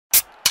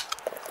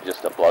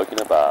just a bloke in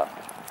a bar.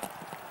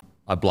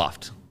 I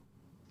bluffed.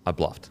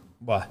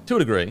 Why? To a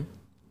degree.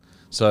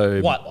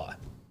 So White lie.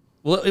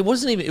 Well, it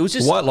wasn't even. It was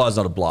just White lie's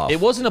not a bluff. It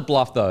wasn't a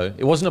bluff though.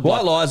 It wasn't a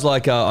bluff. White lie's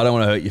like I don't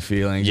want to hurt your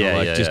feelings. Yeah, or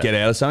like yeah, just yeah.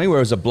 get out of something.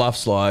 Whereas a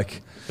bluff's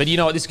like, But you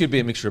know what? This could be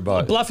a mixture of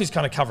both. Bluff is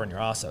kind of covering your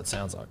ass, though, it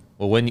sounds like.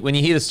 Well, when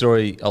you hear the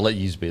story, I'll let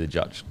you be the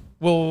judge.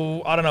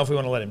 Well, I don't know if we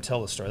want to let him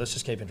tell the story. Let's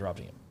just keep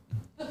interrupting him.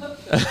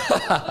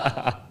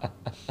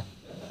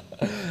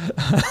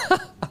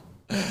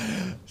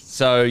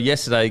 So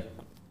yesterday,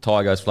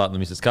 tyre goes flat in the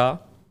missus' car.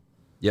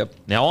 yep,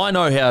 Now I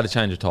know how to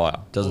change a tyre.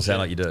 doesn't sound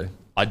like you do.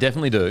 I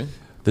definitely do.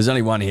 There's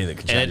only one here that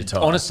can change And a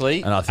tire.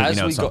 honestly, and I think as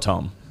you know we it's not got-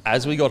 Tom.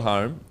 As we got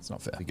home, It's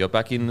not fair. we got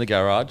back in the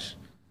garage.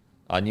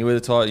 I knew where the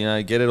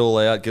tyre, get it all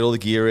out, get all the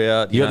gear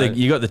out.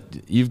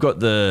 You've got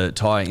the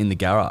tire in the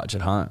garage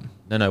at home.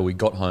 No, we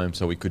got home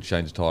so we could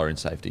change the tyre in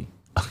safety.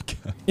 Okay.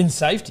 In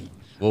safety.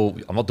 Well,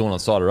 I'm not doing it on the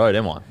side of the road,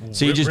 am I?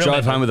 So you just Really?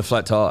 drove home with a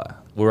flat tire.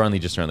 We're only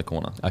just around the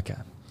corner. Okay.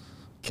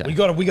 Okay. We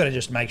got to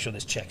just make sure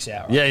this checks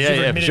out. Right? Yeah, You've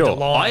for admitted sure. to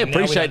lying, I now we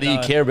appreciate don't that you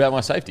know. care about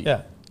my safety.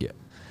 Yeah. Yeah.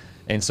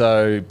 And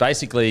so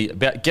basically,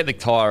 about get the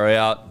tyre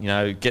out,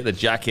 get the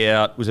jack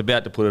out, was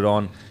about to put it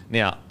on.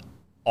 Now,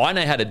 I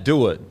know how to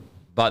do it,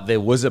 but there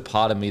was a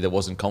part of me that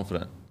wasn't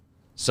confident.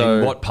 So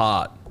In what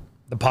part?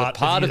 The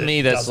part of you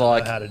me that that's doesn't know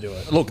like, how to do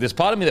it. look, there's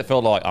part of me that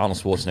felt like Arnold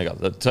Schwarzenegger.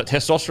 The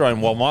testosterone,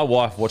 while my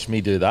wife watched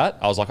me do that,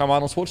 I was like, I'm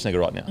Arnold Schwarzenegger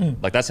right now.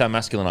 Like, that's how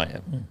masculine I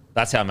am.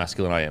 That's how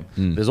masculine I am.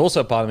 There's also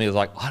a part of me that's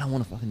like, I don't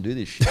want to fucking do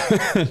this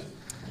shit.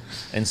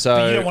 And so,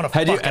 But you don't want to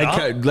fuck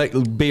it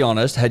up. Be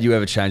honest, had you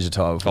ever changed a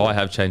tire before? oh, I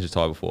have changed a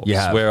tyre before. You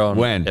have? Swear on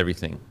When?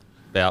 everything.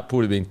 About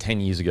probably been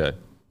 10 years ago.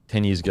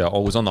 10 years ago. I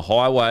was on the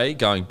highway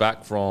going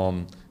back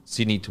from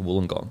Sydney to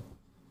Wollongong.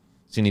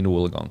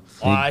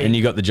 And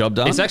you got the job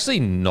done? It's actually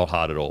not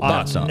hard at all.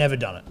 I've But never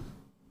done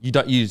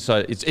it.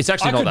 so it's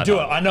actually I not could that do it.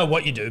 hard. I know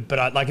what you do, but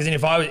as in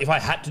if I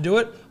had to do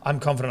it, I'm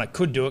confident I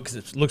could do it because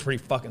it looks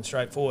pretty fucking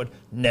straightforward.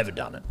 Never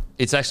done it.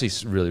 It's actually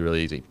really,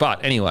 really easy.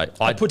 But anyway,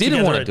 I put didn't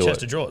together want to a do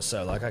chest it. of drawers,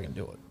 so I can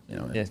do it. You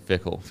know what I mean? Yeah,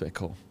 fair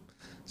call.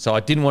 So I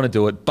didn't want to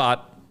do it,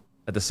 but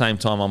at the same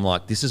time, I'm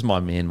like, this is my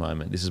man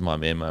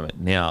moment.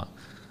 Now,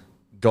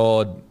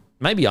 God,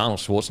 maybe Arnold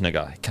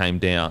Schwarzenegger came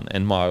down,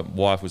 and my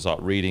wife was like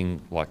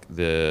reading like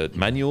the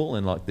manual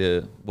and like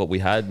what we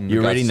had. In You're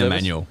regards reading to the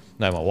service. manual?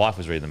 No, my wife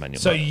was reading the manual.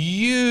 So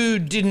you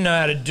didn't know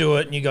how to do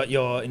it, and you got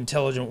your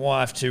intelligent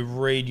wife to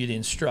read you the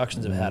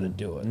instructions of how to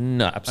do it.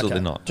 no, absolutely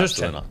Okay. not. Just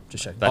Absolutely checking. not.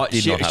 Just checking. That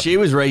did not happen. She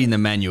was reading the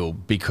manual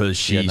because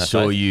she had no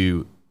saw faith.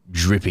 you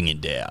dripping in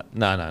doubt.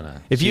 No.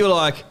 If you were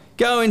like,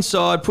 go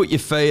inside, put your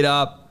feet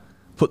up,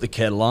 put the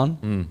kettle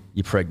on,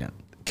 you're pregnant.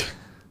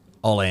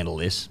 I'll handle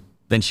this.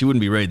 Then she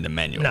wouldn't be reading the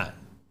manual. No.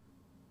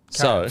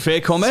 So, Fair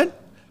comment?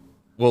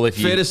 well, if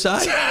you Fair to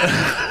say?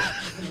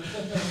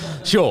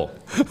 Sure.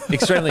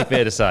 Extremely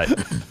fair to say.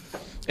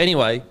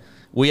 Anyway,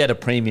 we had a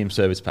premium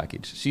service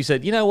package. She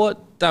said, you know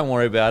what? Don't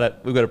worry about it.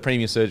 We've got a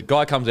premium service.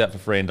 Guy comes out for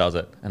free and does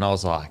it. And I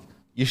was like,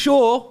 you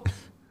sure?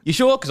 You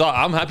sure? Because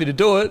I'm happy to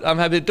do it.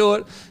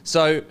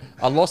 So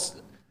I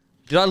lost.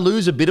 Did I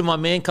lose a bit of my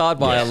man card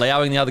by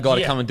allowing the other guy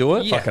to Yeah. come and do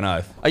it? Yeah. Fucking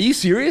oath. Are you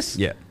serious?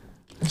 Yeah.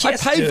 I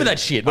Yes, paid for dude. that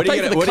shit. What I are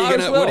you paid for gonna, the car as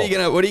well. what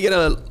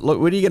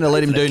are you gonna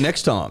let him do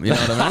next time? You know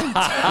what I mean?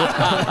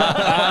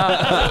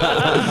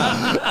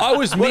 I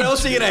was What mid.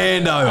 else are you gonna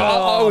hand over?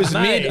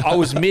 I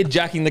was mid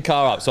jacking the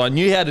car up, so I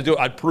knew how to do it.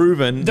 I'd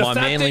proven The my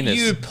fact manliness.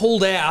 that you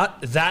pulled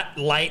out that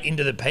late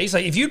into the piece,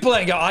 like if you pull out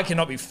and go, I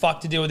cannot be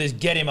fucked to deal with this,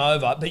 get him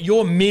over, but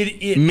you're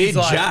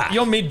Mid-jack.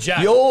 You're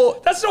mid-jack. You're-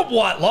 That's not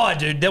white lie,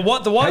 dude. The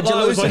white lie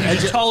was like you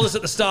just told us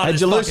at the start. Had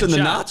it's you loosened the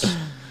fucking nuts?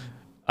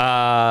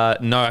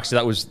 No, actually,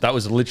 that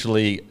was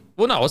literally.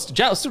 Well, no, I was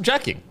still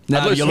jacking. No,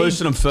 I'd you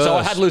loosened them first. So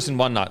I had loosened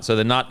one nut. So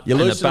the nut. You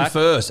and loosen the them back.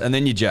 first, and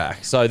then you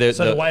jack. So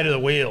So the weight of the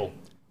wheel.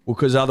 Well,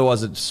 because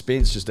otherwise it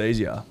spins just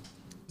easier.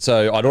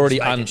 So I'd already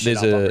Making shit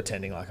there's up, I'm a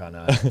pretending like I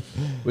know. Well,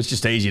 it's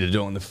just easier to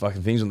do on the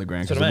fucking things on the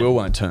ground because what I the mean.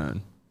 wheel won't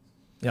turn.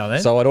 You know what I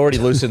mean? so I'd already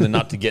loosened the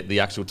nut to get the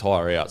actual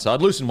tire out. So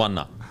I'd loosened one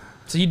nut.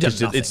 So you did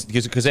nothing. It's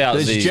because out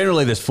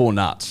There's 4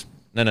 nuts.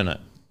 No.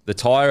 The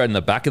tire in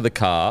the back of the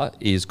car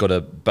is got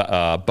a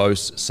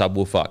Bose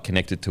subwoofer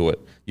connected to it.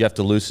 You have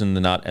to loosen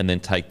the nut and then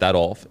take that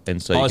off,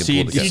 and so you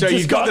can pull the car. so just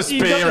you've got the got-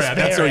 you've got spare the out.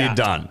 That's all spare you've out.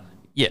 done.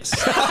 Yes.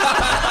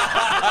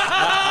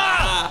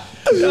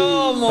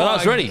 oh my But I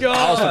was ready. God.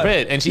 I was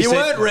prepared. And she You said,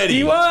 weren't ready.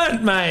 You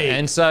weren't, mate.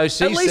 And so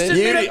she At least said,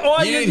 admit it.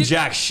 You didn't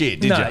jack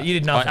shit, did no, you? you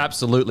did I nothing.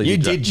 absolutely You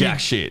did did jack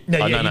shit. No,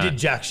 Oh, yeah, no. you did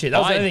jack shit. That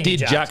was the I only thing you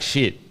did jacked. jack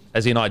shit,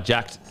 as in I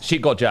jacked.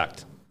 Shit got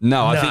jacked.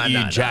 No, I No, think you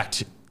no.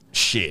 jacked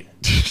shit.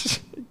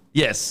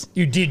 Yes.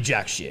 You did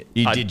jack shit.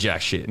 You did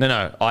jack shit.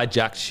 No, I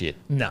jacked shit.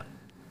 No,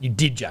 you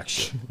did jack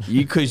shit.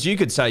 Because you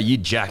could say you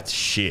jacked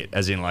shit,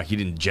 as in like you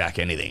didn't jack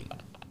anything.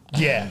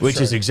 Yeah, Which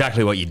true. is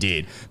exactly what you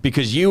did.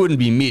 Because you wouldn't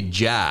be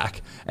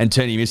mid-jack and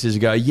turn to your missus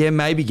and go, yeah,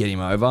 maybe get him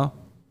over.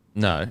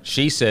 No,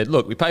 she said,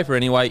 look, we pay for it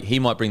anyway. He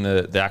might bring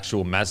the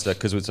actual Mazda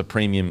because it's a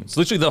premium. It's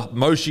literally the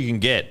most you can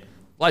get.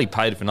 bloody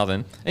paid for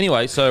nothing.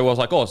 Anyway, so I was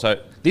like, oh,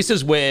 so this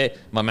is where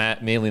my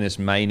manliness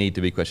may need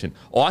to be questioned.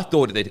 I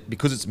thought that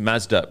because it's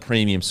Mazda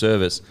premium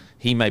service,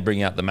 he may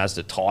bring out the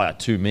Mazda tyre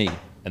to me,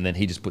 and then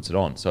he just puts it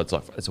on. So it's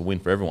like it's a win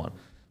for everyone.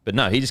 But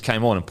no, he just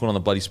came on and put on the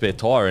bloody spare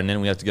tyre, and then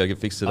we have to go get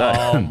fixed today.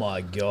 Oh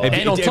my God!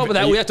 And on top of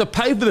that, we have to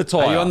pay for the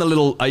tyre. Are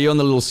you on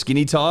the little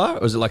skinny tyre,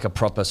 or is it like a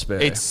proper spare?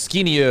 It's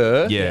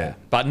skinnier, Yeah.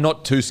 but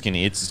not too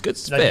skinny. It's No,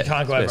 spare. you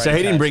can't go over. So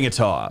he didn't bring a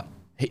tyre.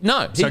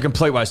 No,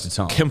 Complete waste of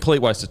time.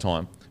 complete waste of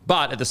time.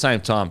 But at the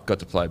same time, got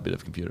to play a bit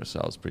of computer, so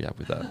I was pretty happy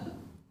with that.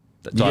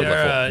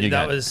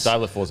 That was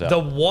Diablo 4's out. the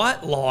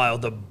white lie or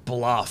the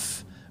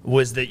bluff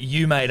was that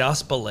you made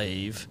us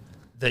believe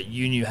that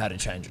you knew how to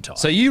change a tyre.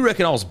 So you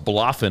reckon I was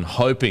bluffing,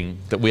 hoping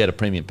that we had a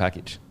premium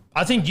package?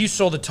 I think you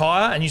saw the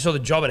tyre and you saw the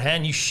job at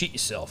hand. You shit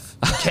yourself.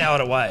 You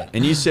cowered away.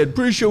 And you said,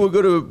 pretty sure we've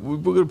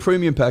got a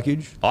premium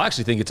package. I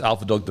actually think it's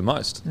Alpha Dog the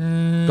most.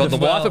 Got the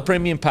wife a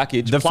premium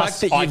package. The plus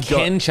fact that I you've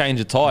can change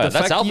a tyre. The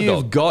That's fact Alpha you've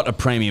Dog. got a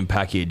premium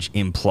package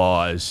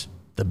implies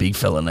the big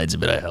fella needs a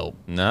bit of help.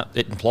 No,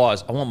 it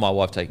implies I want my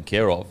wife taken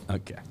care of.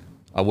 Okay.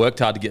 I worked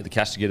hard to get the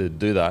cash together to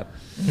do that.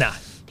 Nah.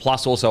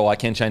 Plus, also, I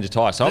can change a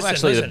tyre. So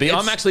Listen,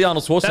 I'm actually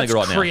Arnold Schwarzenegger that's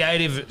right now.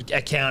 creative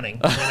accounting.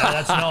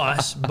 That's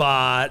nice,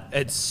 but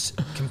it's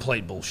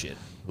complete bullshit.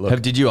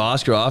 Did you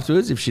ask her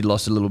afterwards if she'd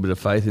lost a little bit of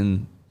faith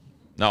in?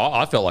 No,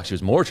 I felt like she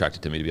was more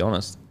attracted to me, to be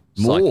honest.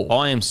 It's More? like,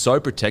 I am so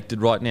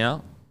protected right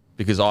now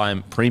because I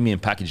am premium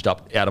packaged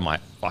up out of my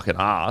fucking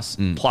ass,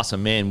 plus a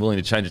man willing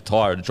to change a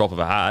tyre at the drop of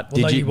a hat.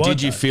 Well, no, you won't,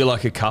 Did you though. feel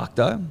like a cuck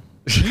though?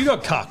 You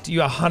got cucked. You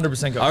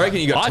 100% got I reckon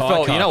cucked. you got I tyre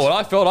felt, you know cucked. what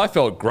I felt? I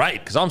felt great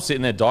because I'm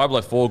sitting there, Diablo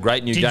 4,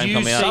 great new Did game you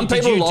coming see- out. Some Did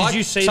people you- like. did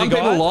you see some the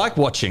people guy? like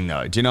watching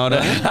though. Do you know what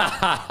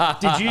I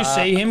mean? Did you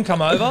see him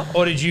come over,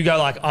 or did you go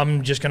like,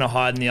 I'm just going to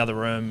hide in the other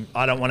room?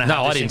 I don't want to have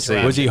No, this I didn't see him.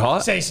 interaction." Was he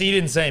hot? So you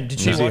didn't see him. Did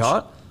she Was he watch?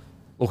 hot?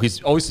 Well,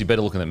 he's obviously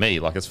better looking than me.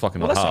 Like, it's fucking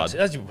Well, not that's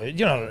hard. not, that's,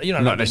 you're not Not a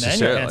man. You're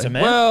necessarily. a handsome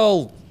man. Well,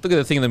 look at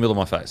the thing in the middle of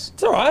my face.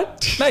 It's all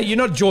right. Mate, you're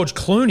not George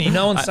Clooney.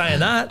 No one's saying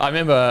that. I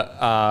remember...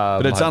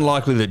 But it's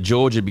unlikely that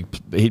George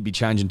he'd be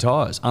changing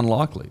tyres.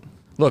 Unlikely.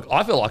 Look,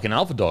 I feel like an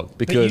alpha dog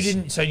But because... you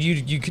didn't. So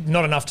you could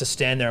not enough to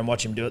stand there and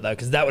watch him do it though,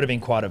 because that would have been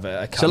quite a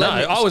cut. So No,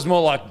 let me- I was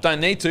more like, don't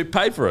need to,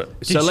 pay for it.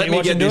 Did So she let me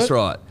watch get him do this it?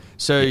 right.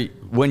 So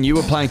when you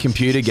were playing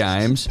computer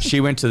games, she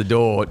went to the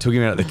door, took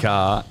him out of the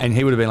car, and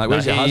he would have been like, No,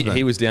 "Where's your husband?"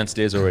 he was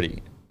downstairs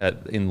already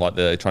in like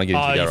the trying to get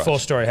Oh, into the your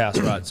garage. 4-story house,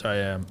 right? Sorry,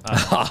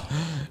 yeah.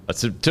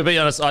 To be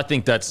honest, I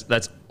think that's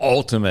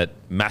ultimate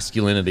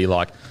masculinity,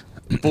 like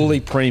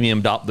fully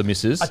premiumed up the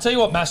missus. I tell you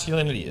what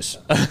masculinity is.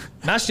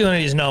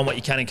 Masculinity is knowing what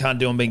you can and can't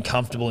do and being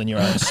comfortable in your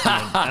own skin.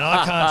 And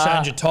I can't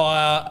change a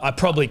tyre. I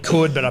probably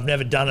could, but I've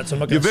never done it, so I'm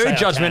not You're going to say very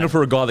I judgmental can.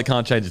 for a guy that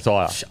can't change a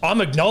tyre.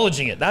 I'm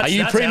acknowledging it. That's, Are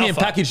you that's premium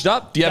alpha. packaged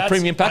up? Do you have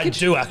premium package? I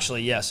do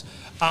actually, yes.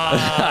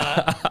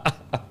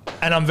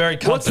 And I'm very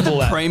What's comfortable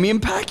the at.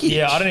 premium package?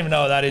 Yeah, I don't even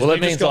know what that is. Well, We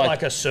that just means got like-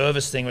 like a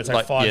service thing where it's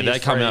like 5 yeah, years they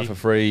come free. out for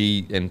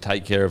free and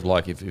take care of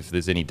like if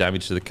there's any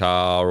damage to the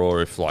car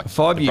or if like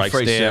 5 it year breaks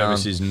free down.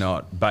 service is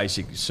not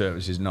basic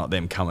service. Is not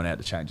them coming out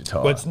to change a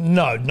tyre. Well, it's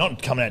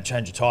not coming out to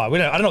change a tyre. I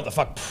don't know what the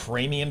fuck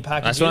premium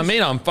package That's is. what I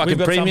mean. I'm fucking We've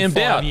got some premiumed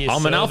out. 5-year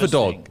I'm an alpha service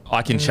dog. thing.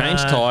 I can change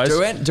Nah. tyres.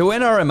 do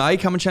NRMA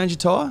come and change a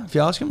tyre if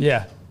you ask them?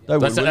 Yeah. They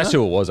would, That's wouldn't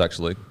who it was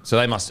actually. So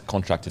they must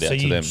contract it out So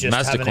to you them. just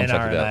Mazda have an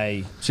contracted out.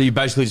 NRMA. So you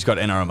basically just got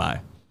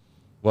NRMA.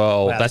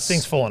 Well, Wow, that's this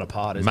thing's falling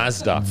apart, isn't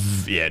Mazda.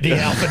 Yeah, it? The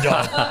alpha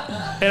dog.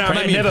 NRMA,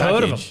 Premium never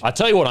heard of them. package. I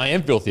tell you what I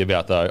am filthy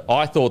about though.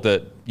 I thought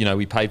that,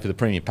 we paid for the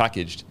premium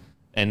packaged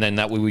and then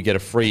that way we get a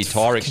free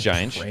tyre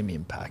exchange.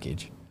 Premium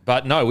package.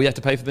 But no, we have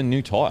to pay for the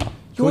new tyre.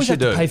 You always you have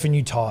to do. pay for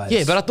new tyres.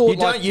 Yeah, but I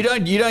thought You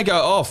don't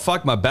go, oh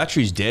fuck, my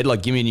battery's dead.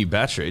 Like, give me a new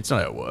battery. It's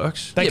not how it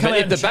works. They Yeah, come but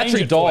out if the and change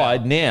battery it for you.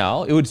 died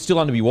now, it would still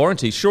under be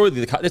warranty. Surely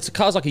the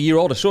car's like a year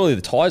older. Surely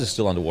the tyres are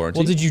still under warranty.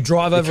 Well, did you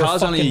drive over The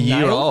car's a fucking only a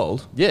year nail?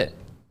 old. Yeah.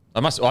 I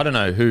don't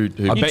know who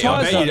I bet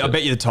tyres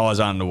you the tyres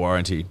aren't under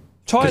warranty.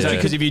 Tyres are-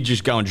 Because if you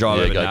just go and drive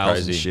Yeah, over go nails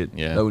crazy. and shit,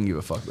 Yeah. they wouldn't give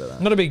a fuck about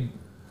that. Not a big.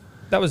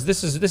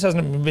 This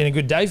hasn't been a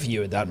good day for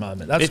you at that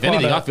moment. That's If quite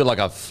anything, a- I feel like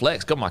I've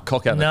flexed, got my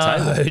cock out on the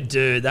No, table.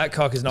 dude, that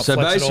cock is not So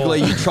flex basically,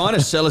 at all. you're trying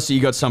to sell us that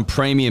you got some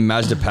premium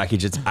Mazda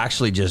package. It's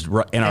actually just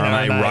NRMA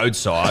NRMA.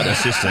 roadside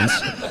assistance.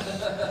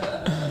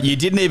 You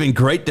didn't even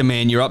greet the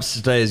man. You're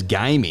upstairs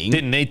gaming.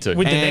 Didn't need to.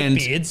 With the and-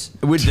 neck beards.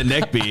 With the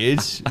neck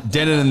beards,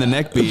 dented in the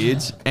neck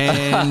beards,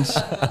 and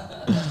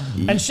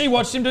And she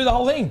watched him do the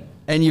whole thing.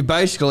 you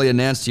basically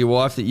announced to your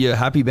wife that you're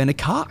happy being a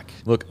cock.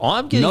 Look,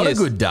 I'm getting Not a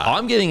good day.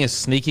 I'm getting a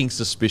sneaking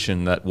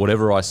suspicion that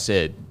whatever I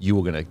said, you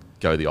were going to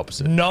go the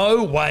opposite.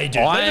 No way,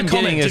 dude. I Leave a am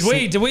comment.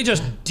 getting a Did we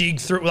just dig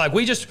through? Like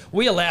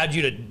we allowed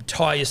you to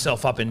tie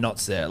yourself up in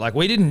knots there. Like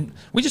we didn't.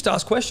 We just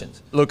asked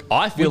questions. Look,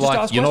 I feel just like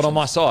asked you're not on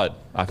questions. my side.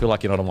 I feel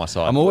like you're not on my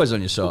side. I'm always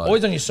on your side.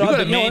 Always on your side. You've got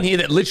but a you know man what? here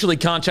that literally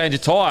can't change a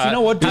tyre. Do you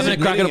know what, dude? Having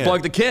a crack at a Admitting bloke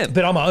it. that can.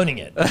 But I'm owning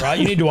it, right?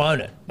 You need to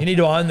own it. You need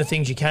to own the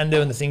things you can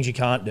do and the things you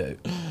can't do.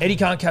 Eddie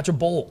can't catch a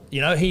ball.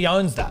 He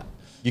owns that.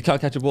 You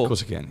can't catch a ball. Of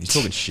course I can. He's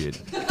talking shit.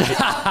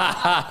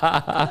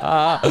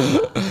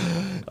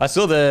 I I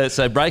saw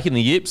so Breaking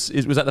the Yips.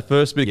 Was that the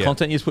first bit of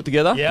content you put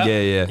together?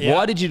 Yeah.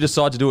 Why did you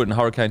decide to do it in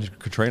Hurricane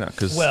Katrina?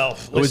 Because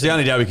it was the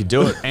only day we could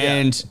do it.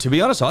 And to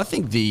be honest, I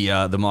think the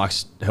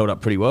mics held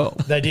up pretty well.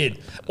 They did.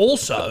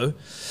 Also,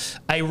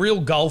 a real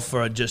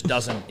golfer just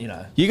doesn't,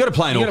 You got to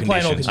play in all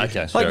conditions.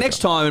 Okay, Like next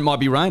time it might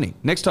be raining.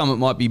 Next time it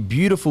might be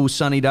beautiful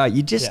sunny day.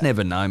 You just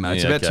never know, mate.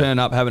 It's about turning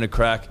up, having a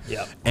crack,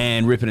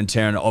 and ripping and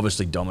tearing,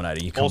 obviously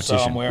dominating your competition,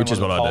 Also, I'm wearing which is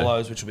what I do.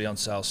 polos, which will be on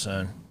sale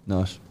soon.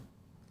 Nice.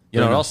 You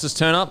know what else is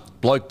turn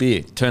up? Bloke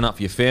beer. Turn up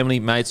for your family,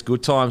 mates,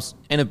 good times,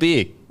 and a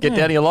beer. Get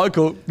down to your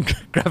local,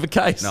 grab a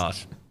case.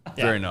 Nice.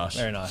 Yeah, Very nice.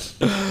 Very nice.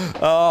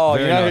 Oh,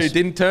 Very you know nice. who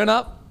didn't turn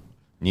up?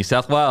 New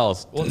South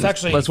Wales. Well, it's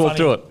actually Let's walk funny.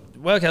 through it.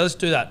 Well, okay, let's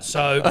do that.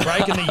 So,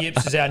 Breaking the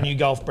Yips is our new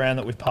golf brand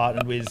that we've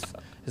partnered with.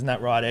 Isn't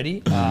that right,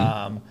 Eddie?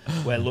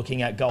 We're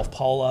looking at golf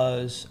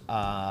polos,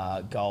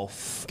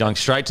 golf. Going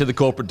straight to the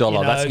corporate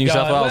dollar. That's New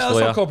South Wales well, for it's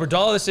you. not corporate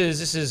dollar. This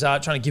is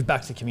trying to give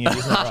back to the community.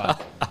 Isn't that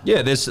right?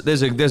 Yeah,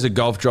 there's a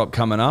golf drop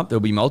coming up. There'll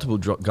be multiple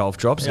golf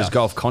drops. There's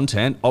golf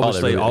content.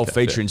 Obviously, really? I'll Okay,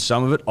 feature fair. in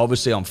some of it.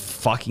 Obviously, I'm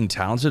fucking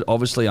talented.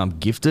 Obviously, I'm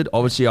gifted.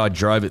 Obviously, I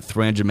drove it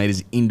 300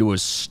 metres into a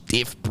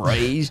stiff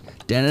breeze,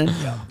 Denon.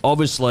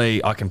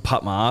 Obviously, I can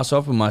putt my ass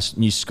off with my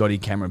new Scotty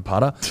Cameron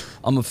putter.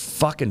 I'm a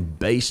fucking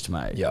beast,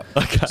 mate. Yeah.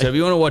 Okay. So if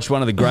you want to watch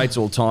one of the greats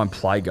all time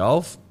play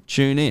golf,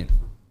 tune in.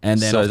 And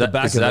then So off the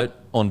back is of that it,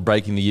 on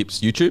Breaking the Yips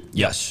YouTube?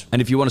 Yes.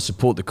 and if you want to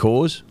support the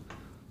cause,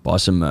 buy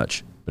some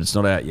merch. But it's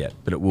not out yet,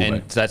 but it will And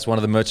be. that's one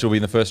of the merch that will be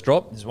in the first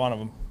drop. There's one of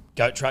them.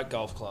 Goat Track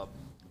Golf Club.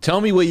 Tell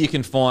me where you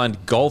can find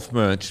golf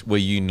merch where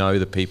you know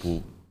the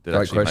people that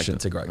Great actually question. make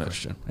It's a great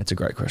question. It's a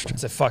great question.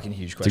 It's a fucking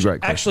huge question. a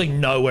great question. Actually,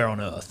 nowhere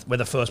on earth. We're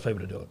the first people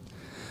to do it.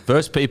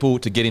 First people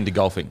to get into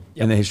golfing.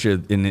 In the history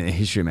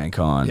of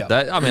mankind. Yeah.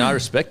 That, I mean, I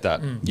respect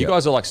that. You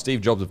guys are like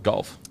Steve Jobs of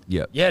golf.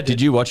 Yeah. Yeah, Did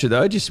dude. you watch it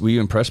though? Were you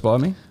impressed by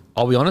me?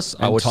 I'll be honest,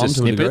 I And watched Tom, the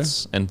to a degree?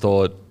 snippets and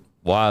thought,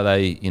 why are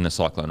they in a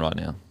cyclone right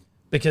now?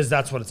 Because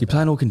that's what it's You're about.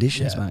 playing all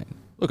conditions, Yeah. mate.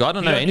 Look, I don't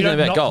You know don't- you anything don't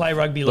about not golf. play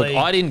rugby Look, league.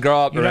 I didn't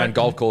grow up You around don't-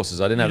 golf courses.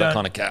 I didn't have You that don't-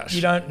 kind of cash.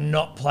 You don't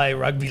not play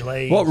rugby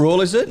league. What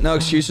rule is it? No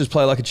excuses,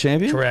 play like a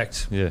champion?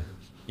 Correct. Yeah.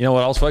 You know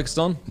what I was focused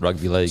on?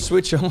 Rugby league.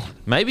 Switch on.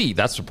 Maybe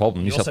that's the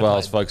problem. New You South also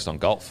Wales played- focused on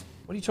golf.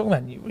 What are you talking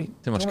about?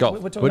 Too much talking golf.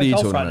 About, we're talking What are about you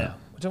golf talking right about? now.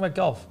 We're talking about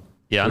golf.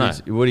 Yeah, I know.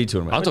 What are you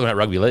talking about? I'm talking about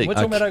rugby league. We're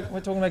talking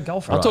about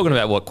golf right I'm talking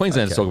about what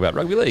Queenslanders talk about,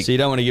 rugby league. So you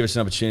don't want to give us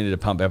an opportunity to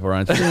pump up our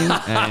own thing,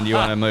 and you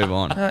want to move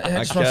on.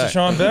 Just wants to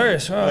try and bury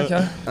us. Oh,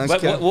 okay.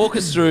 But walk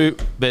us through,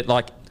 but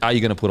like, are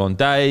you going to put on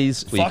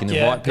days where Fuck you can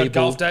yeah. invite Got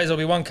people? golf days. There'll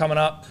be one coming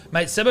up.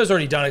 Mate, Sebo's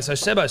already done it. So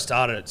Sebo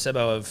started it. Sebo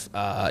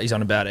of, he's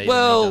on about it.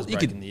 Well, you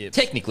could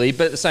technically,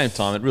 but at the same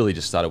time, it really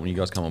just started when you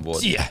guys come on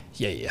board. Yeah.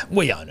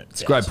 We own it.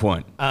 It's Great ours.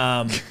 point.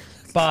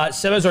 But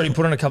Sebo's already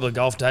put on a couple of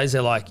golf days.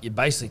 They're like, you're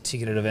basically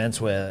ticketed events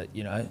where,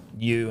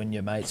 you and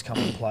your mates come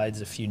and play.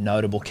 There's a few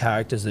notable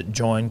characters that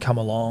come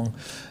along.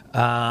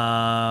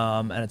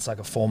 And it's like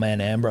a 4-man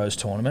Ambrose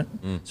tournament.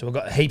 So we've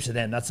got heaps of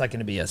them. That's like going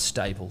to be a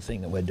staple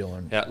thing that we're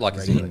doing. Yeah, like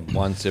is it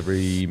once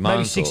every month?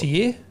 Maybe 6 or a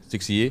year.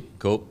 6 a year?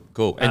 Cool.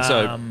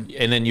 And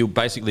and then you'll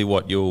basically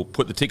you'll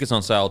put the tickets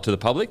on sale to the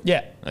public?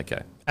 Yeah.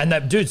 Okay. And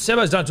that, dude,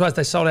 Sebo's done it twice.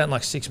 They sold out in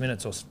like 6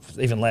 minutes or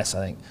even less,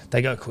 I think.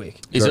 They go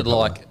quick. Is it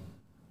like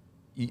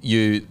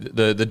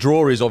the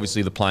draw is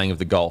obviously the playing of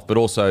the golf, but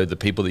also the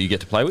people that you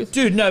get to play with?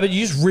 Dude, no, but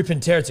you just rip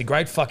and tear. It's a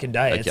great fucking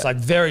day. Okay. It's like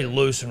very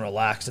loose and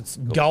relaxed. It's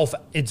golf.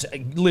 It's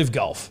live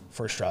golf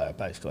for Australia,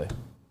 basically.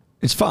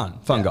 It's fun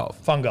golf.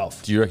 Fun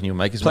golf. Do you reckon you'll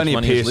make as Plenty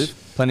much of money as piss,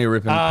 Liv? plenty of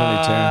ripping, plenty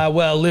of tearing.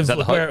 Well, live. that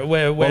the hope?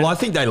 Well, I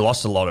think they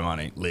lost a lot of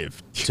money,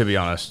 Liv, to be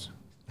honest,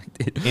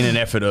 in an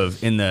effort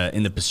of in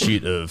the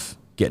pursuit of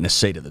getting a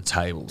seat at the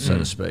table, so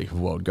to speak, of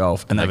world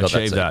golf, and they've got that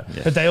achieved seat, that.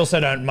 yeah. But they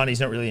also don't. Money's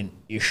not really an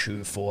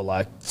issue for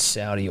like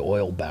Saudi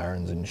oil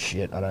barons and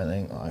shit. I don't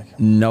think. Like,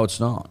 No, it's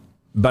not.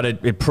 But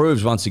it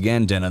proves once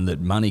again, Denon,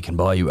 that money can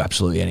buy you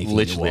absolutely anything.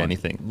 Literally you want.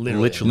 anything.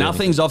 Literally.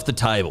 Nothing's off the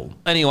table.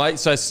 Anyway,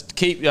 so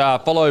keep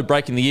follow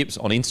Breaking the Yips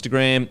on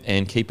Instagram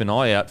and keep an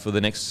eye out for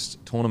the next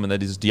tournament.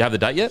 That is, do you have the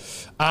date yet?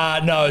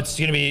 no, it's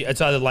gonna be.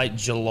 It's either late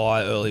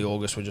July, early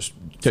August. We're just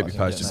Keep you fucking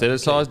posted. getting Set that.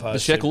 aside Keep the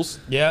posted. shekels.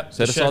 Yeah,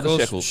 Set aside the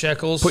shekels.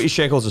 Shekels. Put your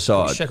shekels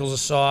aside. Shekels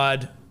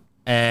aside,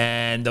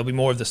 and there'll be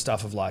more of the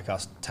stuff of like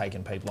us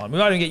taking people on. We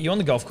might even get you on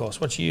the golf course.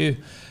 Watch you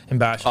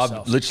embarrass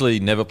yourself. I've literally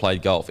never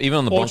played golf, even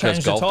on the Or Broncos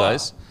change the golf tyre.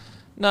 days.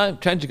 No,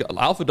 change the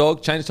Alpha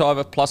Dog, change the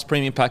tyre, plus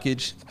premium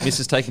package.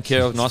 Mrs. taken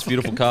care of, nice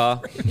beautiful car.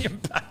 Premium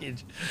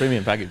package.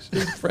 Premium package.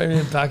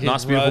 Premium package.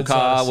 Nice beautiful roadside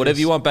car, assist. whatever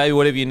you want, baby,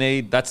 whatever you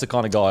need. That's the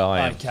kind of guy I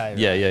am. Okay,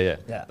 right.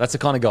 Yeah. That's the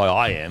kind of guy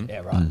I am. Yeah,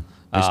 right.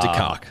 Mr.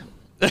 Cark.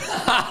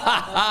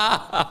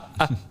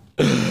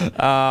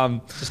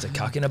 Just a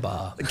cuck in a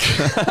bar. A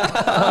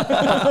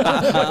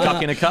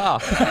cuck in a car.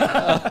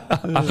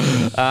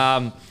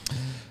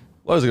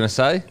 What was I going to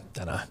say?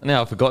 Don't know.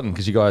 Now I've forgotten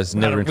because you guys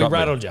never We interrupt me.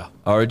 rattled you.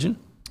 Origin?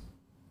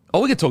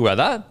 Oh, we can talk about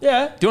that.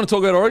 Yeah. Do you want to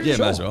talk about Origin? Yeah,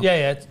 might as well.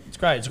 Yeah. It's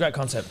great. It's a great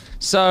concept.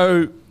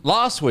 So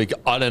last week,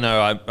 I don't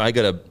know, I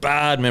got a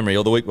bad memory,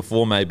 or the week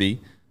before maybe.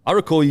 I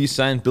recall you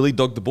saying Billy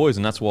dogged the boys,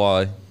 and that's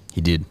why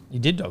He did. You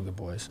did dog the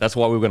boys. we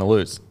were going to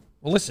lose.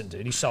 Well, listen,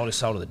 dude, he sold his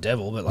soul to the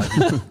devil, but like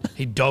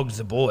he dogged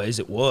the boys.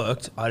 It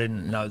worked. I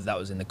didn't know that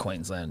was in the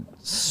Queensland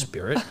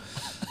spirit.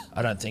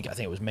 I think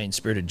it was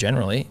mean-spirited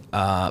generally.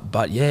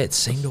 But yeah, it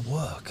seemed to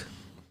work.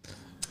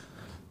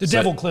 The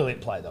devil clearly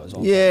at play, though, as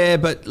well. Yeah,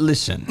 but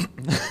listen.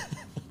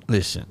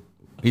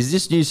 Is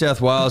this New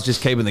South Wales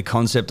just keeping the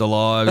concept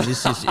alive?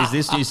 Is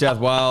this New South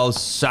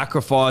Wales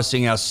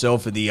sacrificing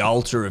ourselves at the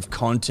altar of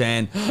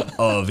content,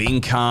 of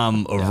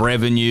income, of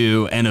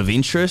revenue, and of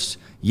interest?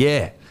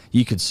 Yeah,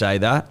 you could say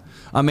that.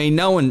 I mean,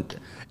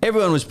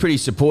 everyone was pretty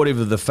supportive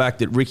of the fact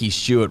that Ricky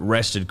Stewart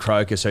rested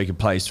Croker so he could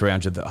play his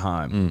 300th at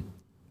home.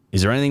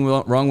 Is there anything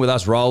wrong with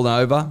us rolling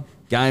over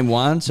game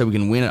one so we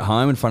can win at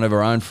home in front of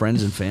our own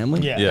friends and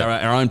family? Yeah.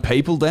 Our own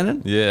people,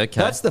 Denon? Yeah,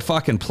 okay. That's the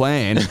fucking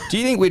plan. Do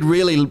you think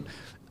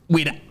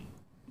we'd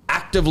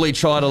actively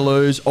try to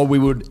lose, or we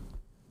would,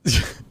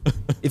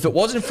 if it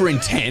wasn't for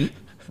intent,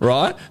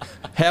 right?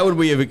 How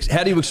do you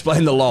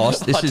explain the loss?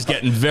 This is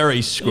getting very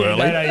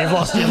squirrely. No, you've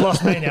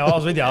lost me now. I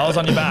was with you. I was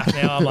on your back.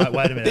 Now I'm like,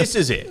 wait a minute. This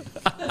is it.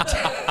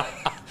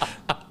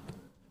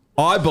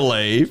 I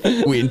believe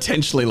we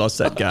intentionally lost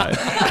that game.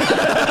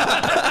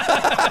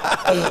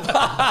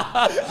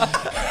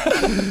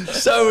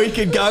 So we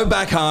could go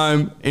back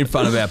home in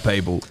front of our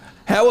people.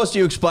 How else do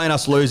you explain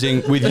us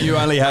losing with you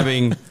only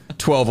having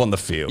 12 on the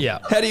field? Yeah.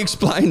 How do you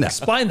explain that?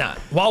 Explain that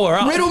while we're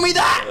up. Riddle me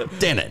that,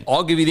 Denon.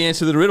 I'll give you the answer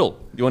to the riddle.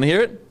 You want to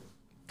hear it?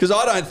 Because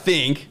I don't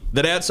think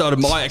that outside of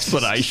my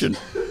explanation,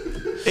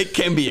 it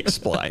can be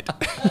explained.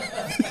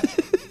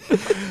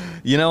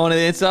 You know an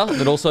answer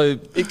that also,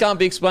 it can't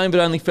be explained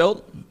but only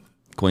felt?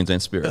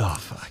 Queensland spirit. Oh,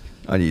 fuck.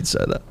 I knew you'd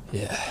say that.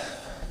 Yeah.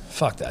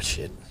 Fuck that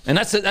shit. And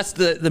that's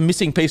the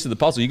missing piece of the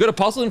puzzle. You've got a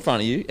puzzle in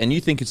front of you and you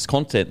think it's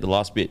content, the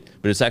last bit,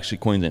 but it's actually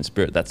Queensland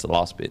spirit. That's the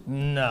last bit.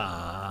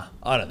 Nah,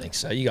 I don't think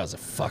so. You guys are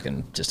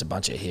fucking just a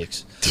bunch of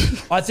hicks.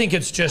 I think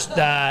it's just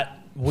that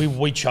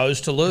we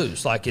chose to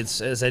lose. Like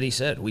it's, as Eddie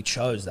said, we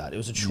chose that. It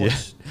was a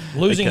choice.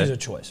 Yeah. Losing is a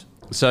choice.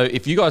 So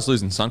if you guys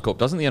lose in Suncorp,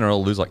 doesn't the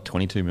NRL lose like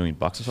 $22 million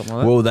or something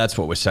like that? Well, that's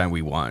what we're saying.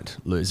 We won't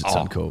lose at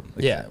Suncorp.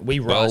 Yeah, we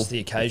rise to the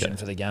occasion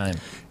for the game.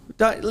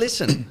 Don't,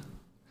 listen,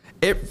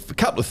 a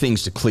couple of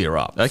things to clear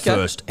up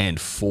first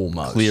and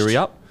foremost. Clear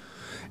up.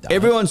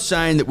 Everyone's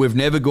saying that we've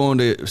never gone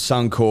to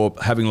Suncorp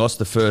having lost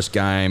the first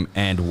game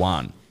and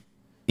won.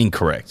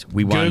 Incorrect.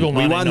 We won.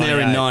 We won there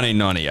in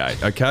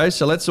 1998. Okay,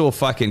 so let's all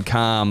fucking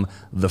calm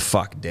the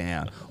fuck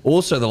down.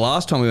 Also, the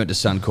last time we went to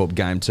Suncorp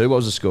game 2, what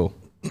was the score?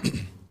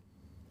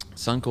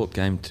 Suncorp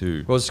game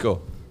 2. What was the score?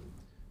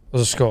 What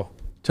was the score?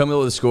 Tell me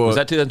what the score Was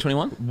that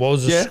 2021? What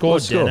was the score,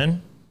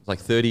 Denon? Like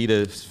 30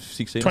 to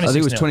 16. I think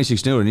it was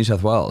 26-0 to New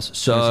South Wales.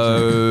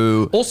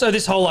 So also,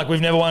 this whole like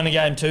we've never won a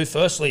game 2.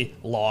 Firstly,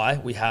 lie.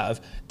 We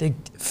have.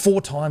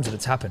 4 times that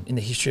it's happened in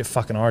the history of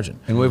fucking Origin,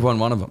 and we've won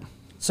one of them.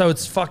 So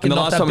it's fucking and the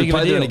not last that time we big of a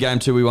played deal. there in a game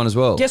 2, we won as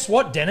well. Guess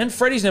what, Denon?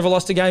 Freddie's never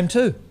lost a game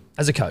 2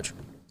 as a coach.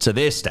 So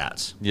their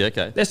stats. Yeah,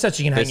 okay. Their stats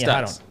you can hang your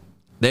hat on.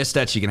 Their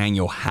stats you can hang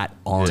your hat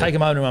on. Take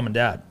them over to mum and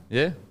dad.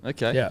 Yeah,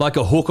 okay. Yeah. Like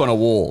a hook on a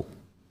wall.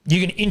 You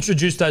can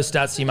introduce those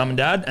stats to your mum and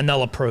dad, and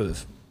they'll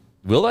approve.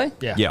 Will they?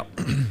 Yeah.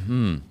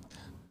 Yeah.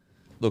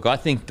 Look, I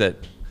think that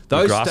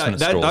those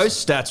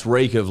stats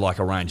reek of like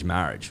arranged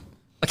marriage.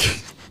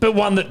 But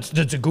one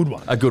that's a good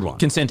one. A good one.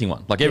 Consenting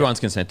one. Like everyone's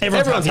consenting.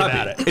 Everyone's happy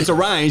about it. It's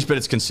arranged, but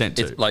it's consent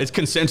to. It's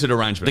consented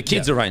arrangement. The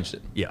kids arranged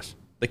it. Yes.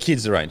 The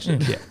kids arranged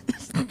it.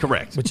 Yeah.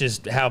 Correct. Which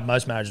is how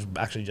most marriages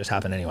actually just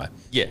happen anyway.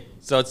 Yeah.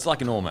 So it's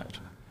like a normal marriage.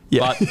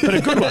 Yeah. But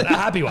a good one, a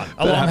happy one,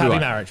 a long, happy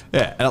marriage.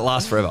 Yeah, and it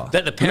lasts forever.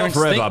 That the parents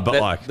Not forever, think but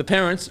that like the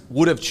parents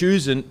would have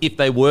chosen if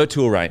they were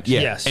to arrange.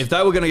 yeah. Yes. If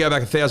they were going to go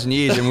back 1,000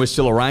 years and we're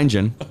still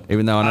arranging,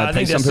 even though I know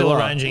think some they're still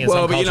people arranging are. in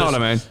Well, some but you know what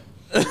cultures.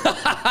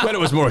 I mean. When it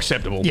was more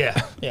acceptable. Yeah,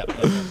 yeah.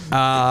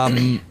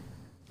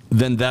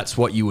 Then that's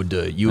what you would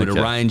do. You would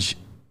Okay. arrange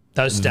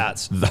Those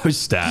stats. those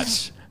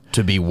stats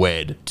to be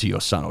wed to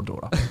your son or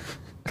daughter.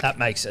 That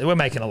makes it. We're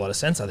making a lot of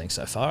sense, I think,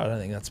 so far. I don't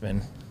think it's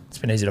been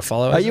easy to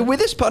follow. Are you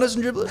with us, punters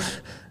and dribblers?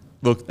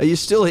 Look, Are you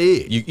still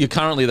here? you're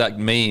currently that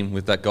meme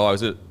with that guy.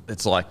 Is it?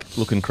 It's like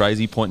looking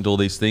crazy, pointing to all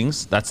these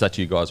things. That's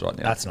you guys right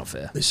now. That's not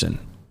fair.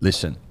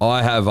 Listen.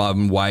 I have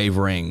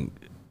unwavering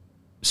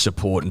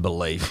support and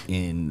belief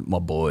in my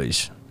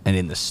boys and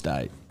in the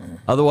state.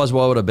 Otherwise,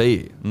 why would I be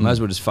here? Might as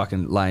well just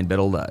fucking lay in bed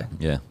all day.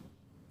 Yeah.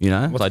 You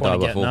know? What's the point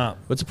of getting up?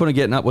 What's the point of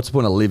getting up? What's the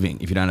point of living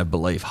if you don't have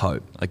belief,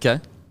 hope? Okay.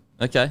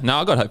 No,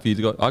 I got hope for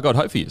you. I got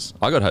hope for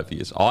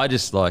you. I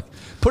just like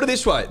Put it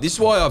this way. This is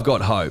why I've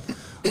got hope.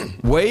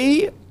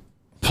 We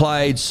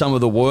played some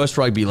of the worst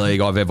rugby league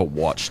I've ever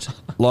watched.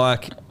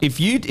 Like, if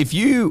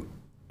you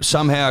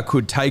somehow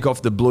could take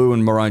off the blue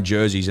and maroon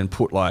jerseys and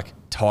put like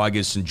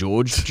Tigers St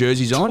George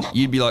jerseys on,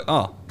 you'd be like,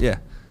 oh yeah,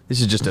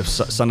 this is just a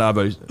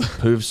Sundabo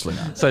Hoof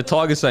slinger. so.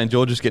 Tigers saying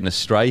George is getting a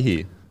stray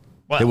here.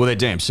 Well, they're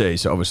DMC,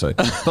 so obviously.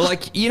 But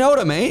like, you know what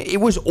I mean? It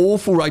was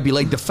awful rugby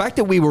league. The fact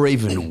that we were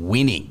even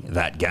winning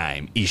that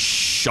game is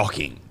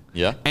shocking.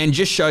 Yeah. And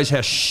just shows how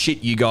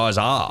shit you guys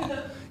are.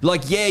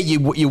 Like, yeah,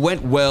 you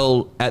went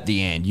well at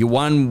the end. You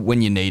won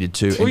when you needed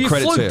to. Well, and you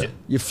credit fluked to it.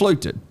 You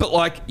fluked it. But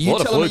like, you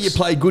Lot of telling me you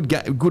flukes.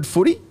 played good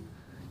footy?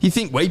 You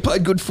think we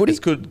played good footy? It's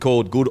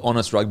called good,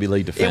 honest rugby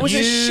league defence. It was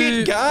a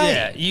shit game.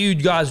 Yeah, you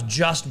guys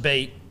just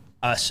beat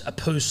us, a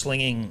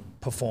poo-slinging,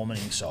 performing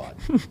side.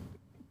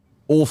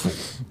 Awful.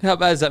 How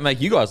bad does that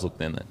make you guys look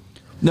then?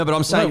 No, but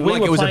I'm saying We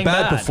were it was a playing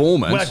bad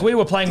performance. Like, we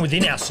were playing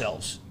within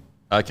ourselves.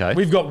 Okay.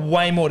 We've got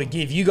way more to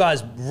give. You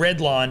guys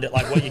redlined at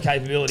like what your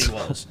capability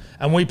was,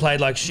 and we played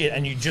like shit,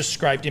 and you just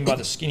scraped in by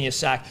the skin of your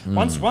sack.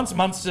 Once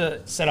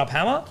Munster set up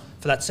hammer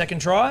for that second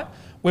try,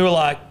 we were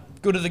like,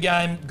 good at the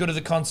game, good at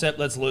the concept,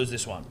 let's lose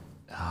this one.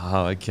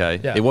 Oh, okay.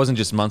 Yeah. It wasn't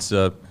just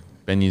Munster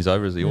bend you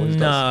over as he always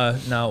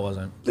does. No, it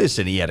wasn't.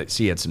 Listen, he had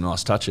some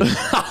nice touches.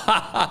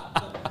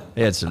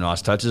 He had some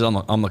nice touches. I'm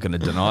not going to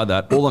deny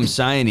that. All I'm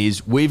saying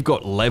is we've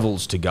got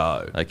levels to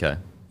go. Okay.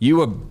 You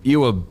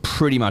were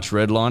pretty much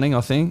redlining,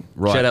 I think.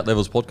 Right. Shout out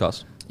Levels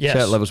Podcast. Yes.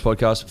 Shout out Levels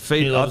Podcast.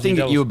 New I levels, think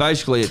new you were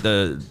basically at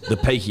the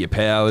peak of your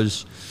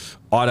powers.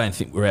 I don't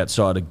think we're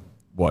outside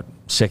of,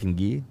 second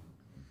gear?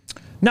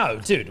 No,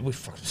 dude, we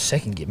fucking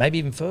second gear, maybe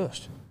even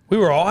first. We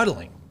were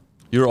idling.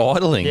 You were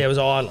idling? Yeah, it was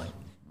idling.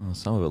 Oh,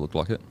 some of it looked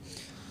like it.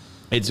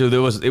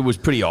 It was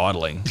pretty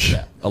idling.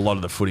 Yeah. A lot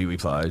of the footy we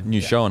played.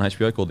 New show on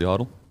HBO called The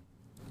Idol.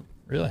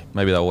 Really?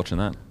 Maybe they were watching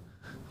that.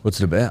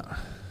 What's it about?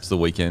 It's the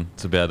weekend.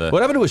 It's about the...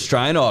 What happened to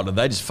Australian Idol?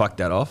 They just fucked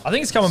that off. I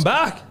think it's coming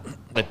back.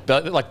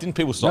 Like, didn't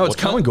people stop No, it's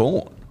watching come and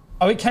gone.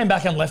 Oh, it came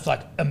back and left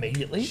like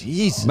immediately?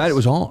 Jesus. Mate, it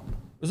was on.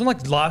 It wasn't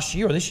like last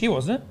year or this year,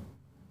 wasn't it?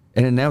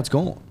 And then now it's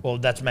gone. Well,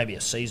 that's maybe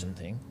a season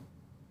thing.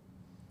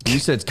 You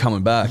said it's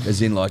coming back,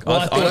 as in like... Well,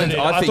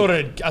 I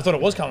thought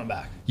it was coming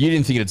back. You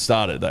didn't think it had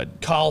started, though.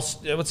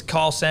 What's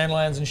Carl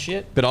Sandlands and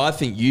shit? But I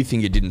think you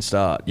think it didn't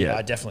start. Yeah,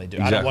 I definitely do.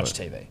 Exactly. I don't watch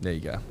TV. There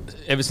you go.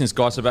 Ever since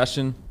Guy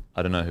Sebastian,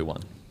 I don't know who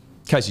won.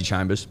 Casey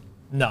Chambers.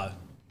 No,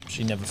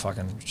 she was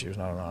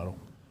not an idol.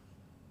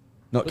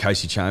 Not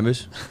Casey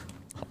Chambers.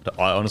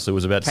 I honestly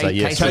was about to say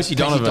yes. Casey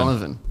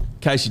Donovan.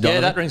 Casey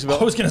Donovan. Yeah, that rings a bell.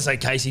 I was going to say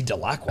Casey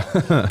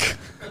Delacqua.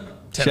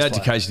 Shout out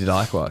to Casey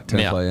Delacqua.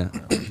 Tennis Now, player.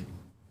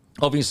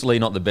 Obviously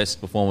not the best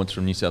performance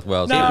from New South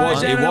Wales. No,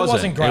 It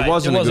wasn't great. It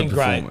wasn't a good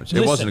great. performance.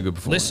 It wasn't a good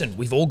performance. Listen,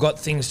 we've all got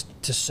things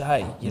to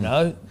say, you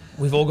know?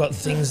 We've all got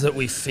things that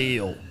we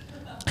feel.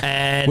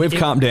 And We've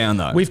calmed down,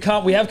 though. We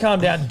have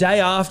calmed down. Day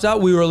after,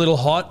 we were a little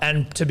hot,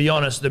 and to be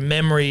honest, the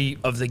memory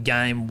of the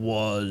game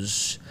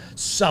was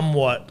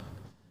somewhat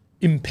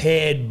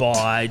impaired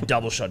by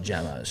double shot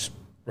jammos,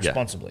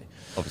 responsibly.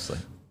 Obviously.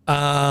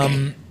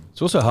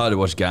 It's also hard to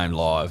watch game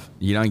live.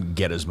 You don't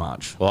get as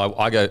much. Well,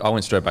 I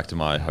went straight back to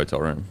my hotel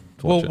room.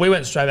 Well, we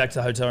went straight back to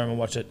the hotel room and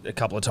watched it a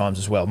couple of times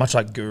as well, much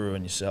like Guru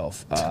and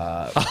yourself,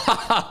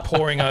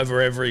 pouring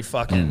over every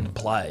fucking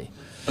play.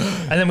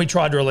 And then we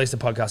tried to release the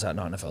podcast at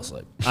night and I fell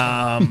asleep.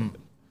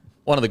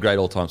 One of the great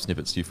all-time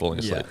snippets, you falling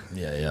asleep.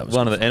 Yeah.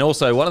 And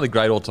also one of the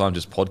great all-time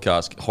just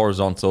podcast,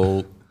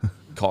 horizontal,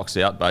 cocks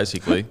out,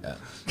 basically. Yeah.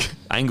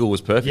 Angle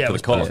was perfect for the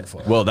collar.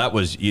 Well, that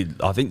was,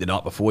 I think the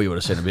night before you would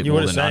have said a bit You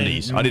more would than have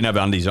undies. seen- I didn't have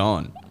undies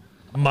on.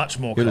 Much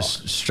more It cock. was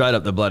straight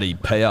up the bloody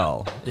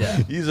PL.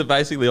 Yeah. These are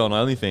basically on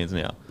OnlyFans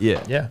now.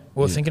 Yeah. Yeah.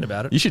 We're thinking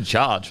about it. You should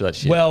charge for that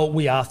shit. Well,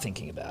 we are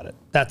thinking about it.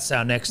 That's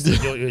our next. That's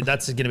going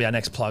to be our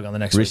next plug on the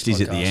next week's Wristies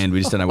at the podcast. end. We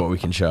just don't know what we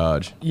can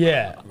charge.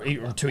 Yeah,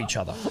 to each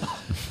other.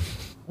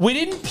 We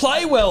didn't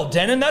play well,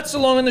 Denon. That's the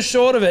long and the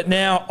short of it.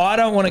 Now, I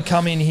don't want to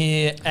come in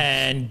here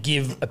and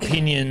give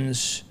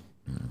opinions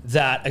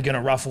that are going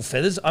to ruffle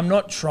feathers. I'm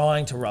not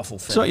trying to ruffle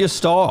feathers. It's not your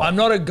style. I'm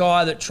not a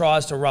guy that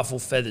tries to ruffle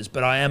feathers,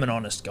 but I am an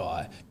honest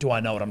guy. Do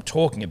I know what I'm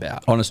talking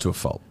about? Honest to a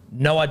fault.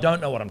 No, I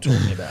don't know what I'm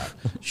talking about.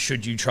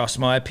 Should you trust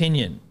my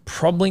opinion?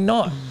 Probably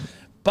not.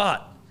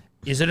 But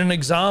is it an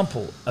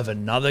example of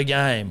another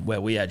game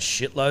where we had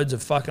shitloads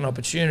of fucking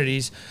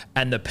opportunities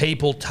and the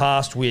people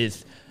tasked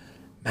with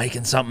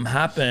making something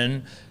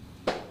happen,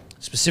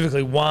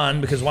 specifically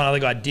one, because one other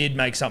guy did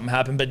make something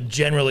happen, but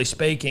generally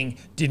speaking,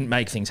 didn't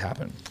make things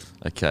happen?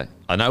 Okay.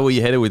 I know where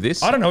you're headed with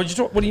this. I don't know.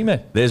 What do you mean?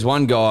 There's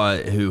one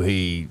guy who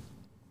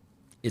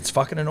It's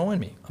fucking annoying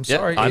me. I'm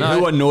sorry. I know.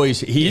 who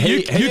annoys. He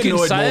You can annoyed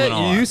more say than it.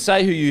 I. You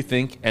say who you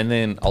think, and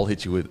then I'll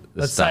hit you with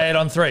the Let's stat. say it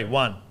on 3.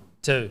 1,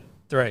 2,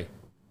 3.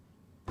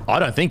 I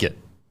don't think it.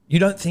 You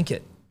don't think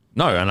it?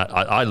 No, and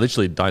I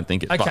literally don't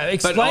think it. Okay,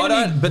 explain I to me.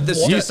 don't- but the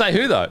what- You say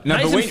who, though? No,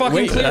 Nathan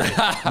fucking cleared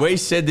we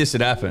said this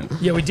had happened.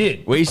 Yeah, we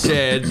did. We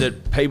said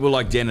that people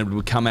like Denon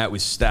would come out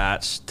with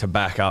stats to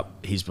back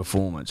up his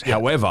performance.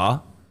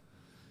 However,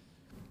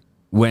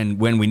 when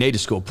we need to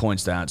score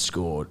points, they aren't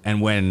scored.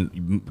 And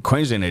when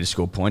Queensland need to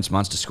score points,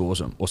 Munster scores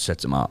them or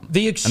sets them up.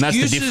 The and excuses,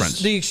 that's the difference.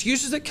 The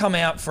excuses that come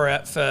out for,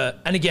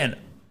 and again,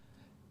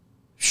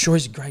 sure,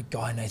 he's a great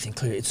guy, Nathan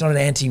Cleary. It's not an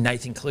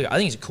anti-Nathan Cleary. I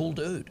think he's a cool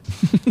dude.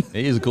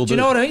 He is a cool Do dude. you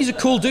know what I mean? He's a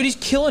cool dude. He's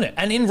killing it,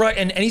 and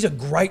he's a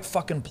great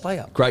fucking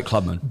player. Great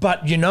clubman.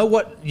 But you know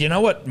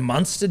what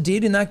Munster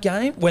did in that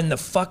game when the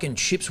fucking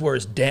chips were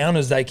as down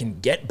as they can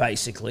get,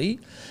 basically.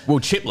 Well,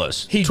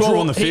 chipless. He 12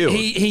 on the field.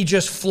 He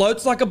just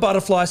floats like a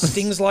butterfly,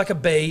 stings like a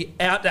bee,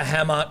 out to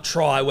hammer,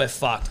 try, we're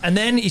fucked. And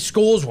then he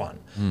scores one.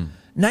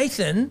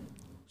 Nathan,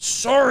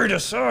 sorry to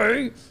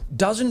say,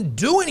 doesn't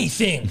do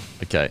anything.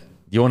 Okay.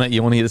 You want to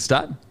hear the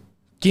stat?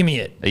 Give me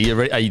it. Are you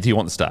ready? Do you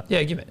want the stat?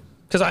 Yeah, give it.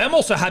 Because I am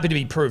also happy to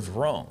be proved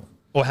wrong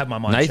or have my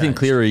mind Nathan changed.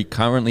 Cleary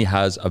currently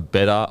has a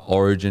better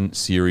Origin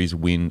Series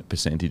win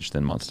percentage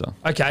than Munster.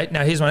 Okay,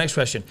 now here's my next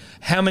question.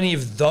 How many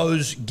of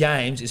those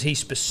games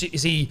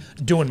is he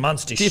doing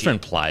Munster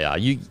Different shit?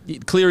 player.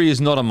 Cleary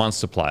is not a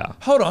Munster player.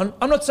 Hold on.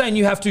 I'm not saying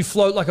you have to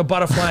float like a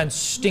butterfly and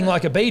sting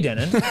like a bee,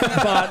 Denon.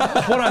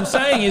 But what I'm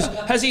saying is,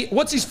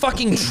 what's his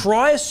fucking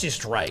try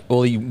assist rate?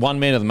 Well, he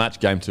won man of the match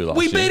game 2 last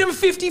We year. beat him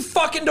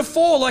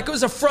 50-4 like it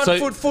was a front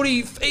foot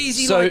footy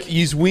easy. So like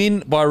you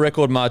win by a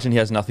record margin. He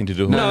has nothing to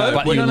do with it.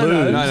 But you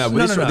lose.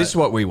 This is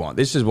what we want.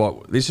 This is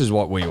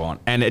what we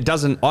want. And it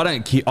doesn't. I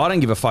don't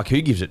give a fuck who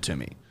gives it to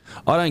me.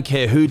 I don't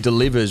care who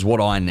delivers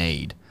what I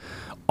need.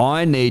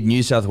 I need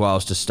New South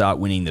Wales to start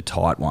winning the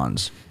tight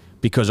ones,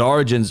 because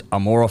Origins are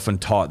more often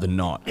tight than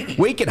not.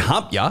 We can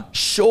hump ya,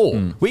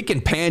 sure. We can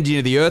pound you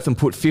to the earth and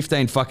put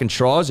 15 fucking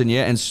tries in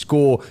you and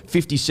score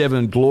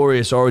 57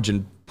 glorious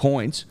Origin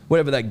points,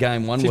 whatever that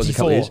game one was a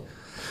couple of years.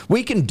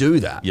 We can do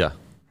that. Yeah.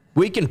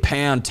 We can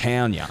pound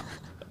town ya.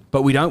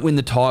 But we don't win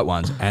the tight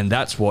ones, and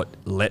that's what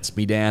lets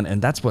me down,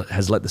 and that's what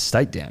has let the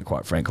state down,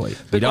 quite frankly.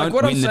 We don't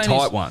win the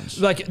tight ones.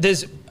 Like,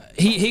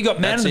 he got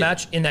man of the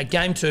match in that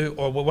game 2,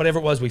 or whatever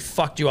it was. We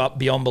fucked you up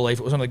beyond belief.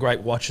 It was one of the great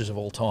watches of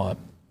all time.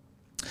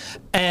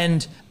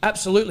 And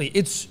absolutely,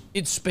 it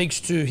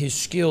speaks to his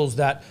skills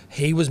that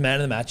he was man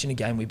of the match in a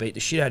game we beat the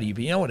shit out of you.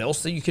 But you know what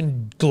else that you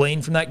can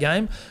glean from that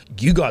game?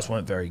 You guys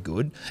weren't very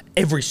good.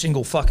 Every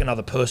single fucking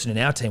other person in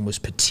our team was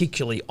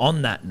particularly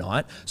on that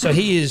night. So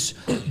he is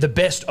the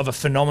best of a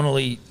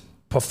phenomenally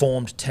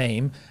performed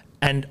team,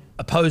 and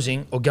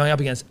opposing or going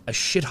up against a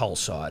shithole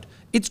side.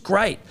 It's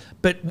great.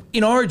 But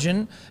in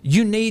Origin,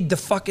 you need the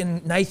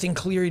fucking Nathan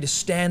Cleary to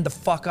stand the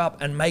fuck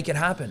up and make it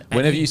happen.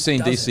 When have you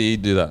seen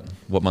DCE do that?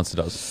 What Munster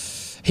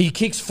does? He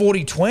kicks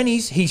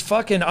 40-20s. He's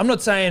fucking. I'm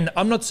not saying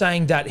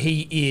that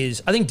he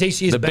is. I think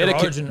DC is a better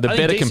Origin. I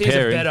think DC is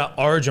a better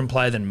Origin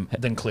player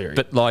than Cleary.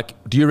 But like,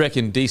 do you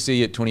reckon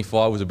DC at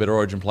 25 was a better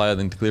Origin player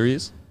than Cleary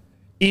is?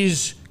 He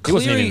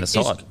wasn't even in the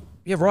side.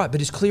 Yeah, right.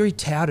 But is Cleary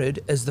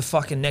touted as the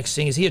fucking next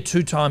thing? Is he a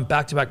 2-time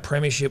back-to-back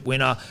premiership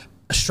winner,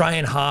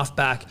 Australian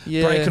halfback,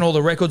 breaking all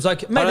the records?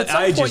 Like, mate, at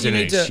some point you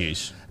need to.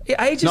 Excuse.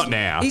 Age Not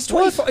now. He's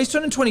 25. He's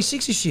turning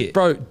 26 this year.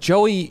 Bro,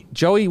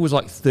 Joey was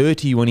like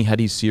 30 when he had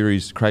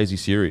his crazy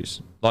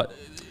series. Like,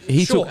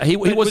 he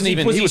wasn't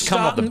even. He was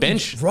coming off the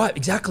bench. Right,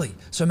 exactly.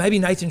 So maybe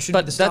Nathan should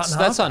be the starting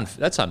half.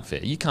 That's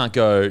unfair. You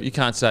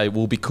can't say,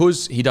 well,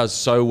 because he does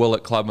so well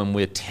at club and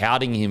we're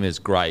touting him as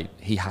great,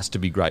 he has to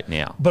be great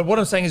now. But what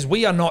I'm saying is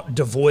we are not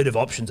devoid of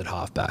options at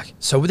halfback.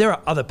 So there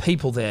are other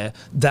people there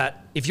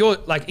that if you're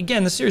like,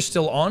 again, the series is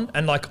still on,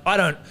 and like, I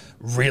don't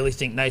really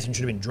think Nathan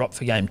should have been dropped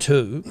for game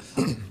 2,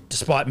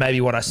 despite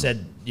maybe what I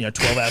said,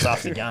 12 hours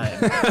after the game.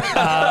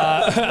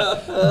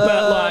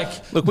 But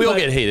like, look, we all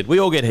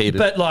get heated.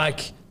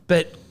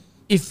 But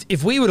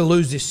if we were to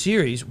lose this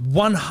series,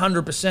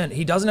 100%,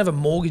 he doesn't have a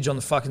mortgage on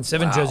the fucking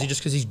 7 jersey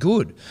just because he's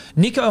good.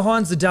 Nico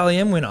Hines, the Dally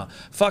M winner.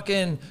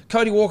 Fucking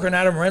Cody Walker and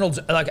Adam Reynolds.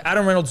 Like,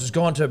 Adam Reynolds has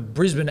gone to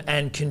Brisbane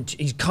and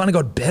he's kind of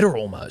got better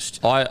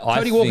almost.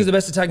 Cody Walker's the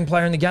best attacking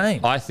player in the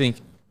game. I think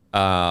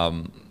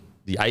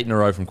the 8 in a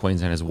row from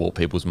Queensland has warped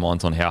people's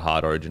minds on how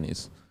hard Origin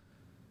is.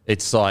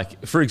 It's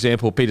like, for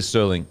example, Peter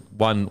Sterling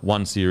won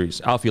one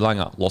series. Alfie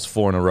Langer lost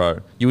 4 in a row.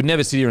 You would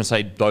never sit here and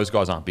say those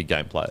guys aren't big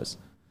game players.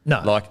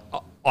 No. Like,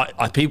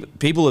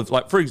 people have,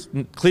 like,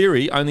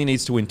 Cleary only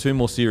needs to win 2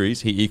 more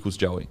series, he equals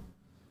Joey.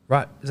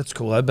 Right, that's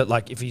cool though. But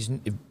like,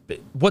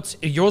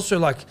 you're also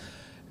like,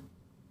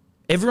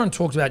 everyone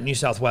talked about New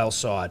South Wales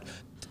side.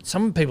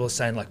 Some people are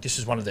saying like this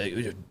is one of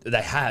the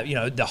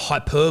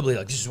hyperbole,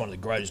 like this is one of the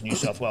greatest New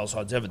South Wales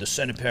sides ever. The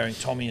centre pairing,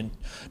 Tommy and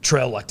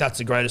Trell, like that's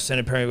the greatest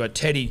centre pairing. We've got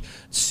Teddy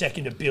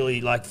second to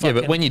Billy, like fucking.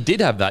 Yeah, but when you did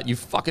have that, you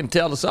fucking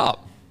tailed us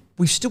up.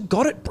 We've still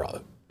got it,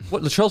 bro.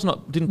 What, Latrell's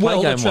didn't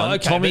play game 1.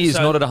 Okay, Tommy is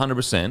not at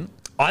 100%.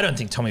 I don't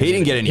think Tommy. He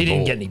didn't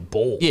get any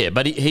ball. Yeah,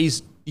 but you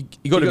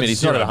got to admit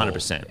he's not at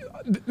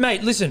 100%.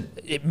 Mate, listen,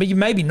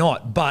 maybe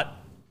not, but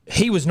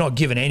he was not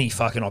given any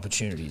fucking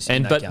opportunities.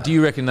 But do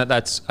you reckon that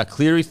that's a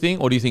Cleary thing,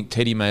 or do you think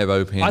Teddy may have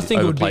overplayed? I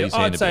think it would be.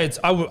 I'd say it's.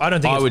 I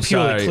don't think it's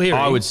purely Cleary.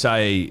 I would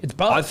say it's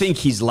both. I think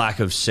his lack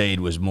of seed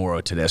was more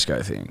a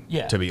Tedesco thing.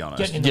 Yeah, to be honest.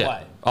 Getting in the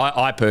way.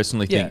 I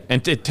personally think,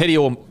 and Teddy,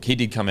 he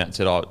did come out and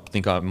said, I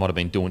think I might have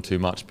been doing too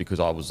much because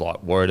I was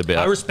like worried about.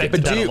 I respect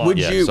that a lot.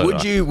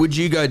 Would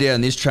you go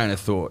down this train of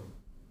thought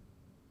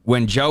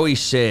when Joey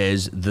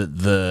says that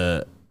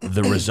the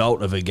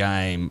result of a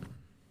game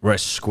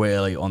rests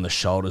squarely on the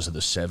shoulders of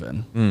the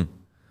 7?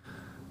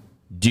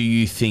 Do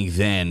you think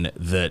then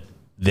that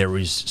there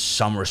is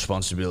some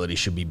responsibility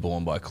should be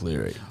borne by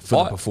Cleary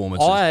for the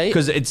performances?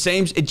 Because it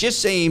just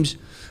seems.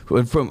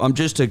 I'm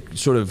just to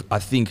sort of, I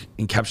think,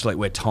 encapsulate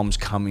where Tom's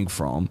coming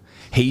from.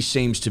 He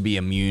seems to be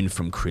immune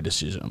from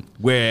criticism,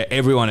 where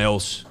everyone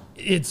else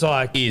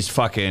is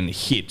fucking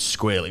hit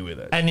squarely with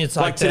it. And it's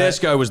like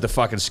Tedesco was the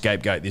fucking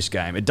scapegoat this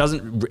game.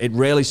 It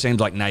rarely seems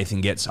like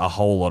Nathan gets a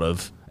whole lot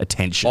of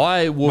attention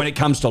when it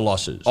comes to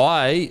losses.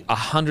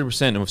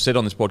 100%, and we've said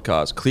on this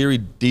podcast, Cleary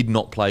did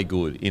not play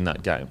good in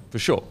that game, for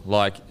sure.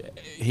 Like,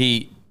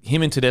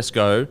 him and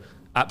Tedesco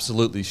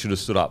absolutely should have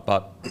stood up.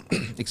 But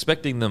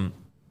expecting them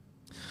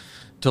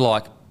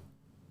to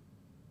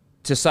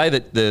to say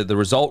that the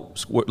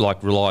result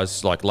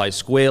lays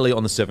squarely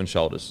on the Seven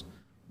shoulders.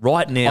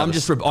 Right now, I'm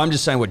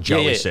just saying what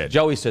Joey said.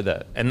 Joey said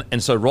that,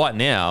 and so right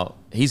now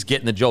he's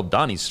getting the job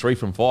done. He's 3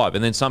 from 5,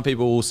 and then some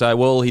people will say,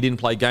 well, he didn't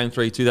play Game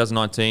 3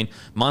 2019.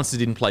 Munster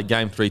didn't play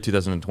Game 3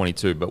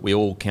 2022, but we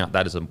all count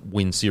that as a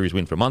series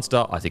win for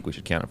Munster. I think we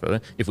should count it for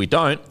that. If we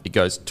don't, it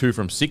goes 2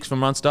 from 6 for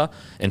Munster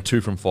and 2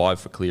 from 5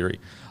 for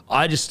Cleary.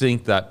 I just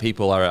think that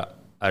people are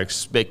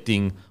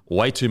expecting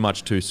way too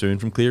much too soon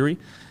from Cleary,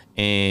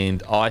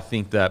 and I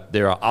think that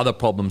there are other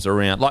problems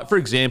around. Like, for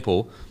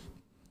example,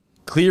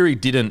 Cleary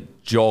didn't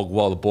jog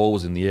while the ball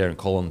was in the air and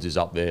Collins is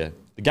up there.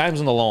 The game's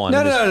on the line.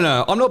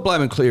 No. I'm not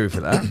blaming Cleary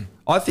for that.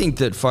 I think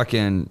that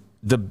fucking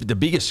the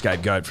biggest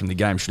scapegoat from the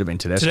game should have been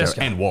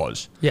Tedesco, and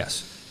was.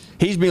 Yes.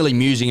 He's merely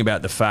musing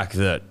about the fact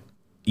that,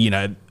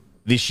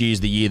 this year's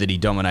the year that he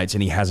dominates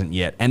and he hasn't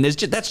yet. And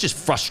that's just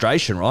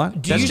frustration, right?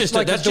 That's just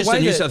a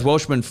New South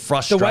Welshman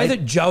frustration. The way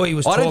that Joey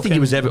was talking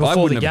I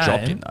wouldn't have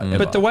dropped him, though.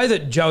 But the way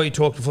that Joey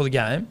talked before the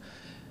game,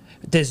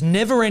 there's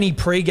never any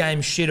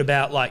pre-game shit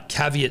about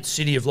caveat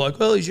city of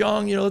well, he's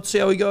young, let's see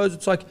how he goes.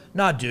 It's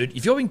nah, dude,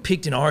 if you're being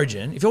picked in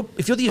Origin, if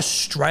you're the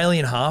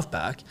Australian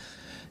halfback,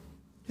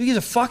 who gives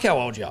a fuck how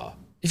old you are?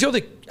 If you're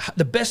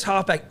the best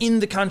halfback in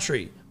the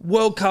country,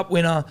 World Cup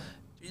winner,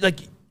 who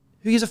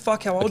gives a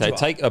fuck how old you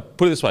are?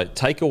 Put it this way,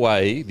 take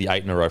away the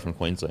 8 in a row from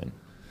Queensland.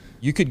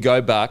 You could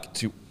go back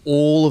to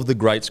all of the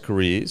greats'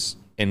 careers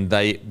and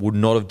they would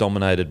not have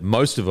dominated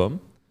most of them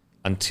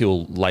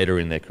until later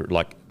in their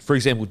career. For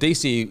example,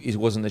 DC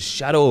wasn't the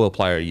shadow of a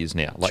player he is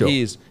now. Sure.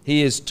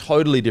 He is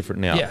totally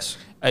different now. Yes.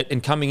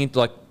 And coming into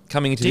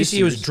DC this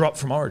series, was dropped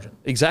from Origin.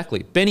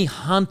 Exactly. Benny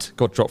Hunt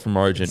got dropped from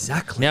Origin.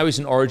 Exactly. Now he's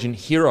an Origin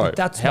hero. But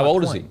that's how my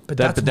old point. is he? But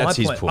that's my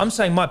his point. point. I'm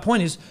saying my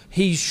point is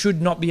he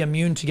should not be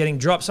immune to getting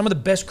dropped. Some of the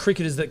best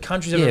cricketers that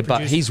countries ever produced.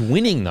 But he's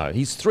winning though.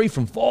 He's 3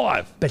 from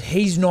 5. But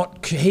he's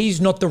not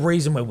the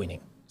reason we're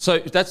winning. So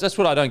that's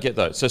what I don't get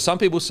though. So some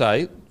people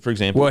say, for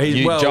example,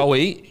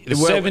 Joey, the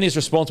 7 is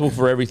responsible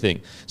for everything.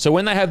 So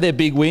when they have their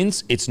big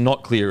wins, it's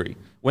not Cleary.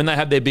 When they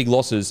have their big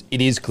losses, it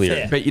is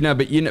Cleary.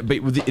 Fair.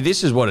 But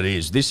this is what it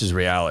is. This is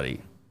reality.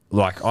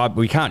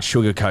 We can't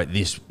sugarcoat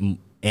this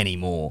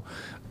anymore.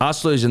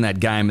 Us losing that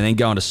game and then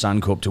going to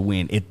Suncorp to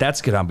win,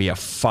 that's going to be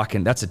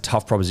that's a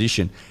tough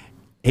proposition.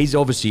 He's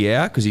obviously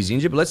out because he's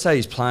injured, but let's say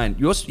he's playing.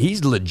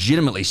 He's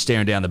legitimately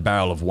staring down the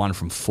barrel of 1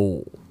 from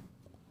 4.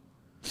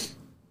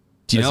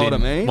 Do you know what I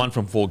mean? 1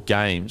 from 4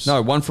 games.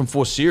 No, 1 from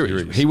 4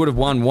 series. He would have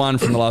won 1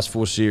 from the last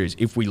 4 series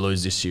if we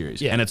lose this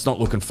series. Yeah. And it's not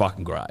looking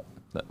fucking great.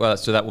 Well,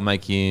 so that will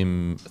make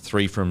him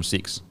 3 from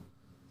 6.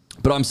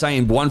 But I'm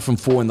saying 1 from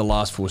 4 in the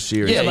last 4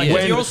 series. Yeah,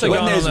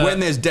 when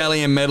there's Dally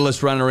M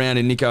medalists running around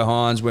in Nico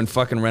Hines, when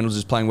fucking Reynolds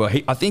is playing well,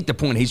 I think the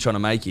point he's trying to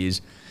make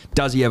is,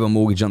 does he have a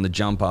mortgage on the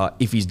jumper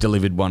if he's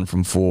delivered 1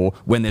 from 4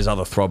 when there's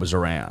other throbbers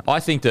around? I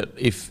think that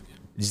is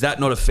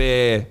that not a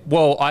fair?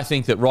 Well, I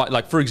think that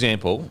for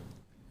example,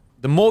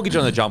 the mortgage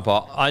on the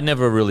jumper, I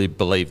never really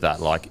believed that.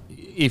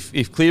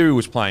 If Cleary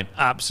was playing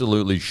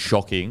absolutely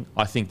shocking,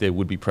 I think there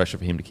would be pressure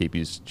for him to keep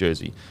his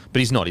jersey. But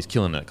he's not. He's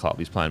killing that club.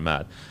 He's playing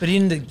mad.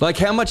 But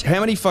how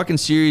many fucking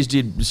series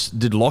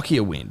did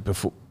Lockyer win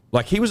before?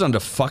 He was under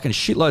fucking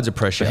shitloads of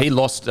pressure. But he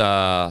lost. They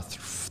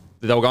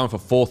were going for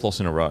 4th loss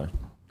in a row,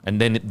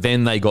 and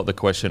then they got the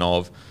question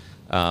of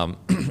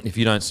if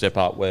you don't step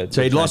up,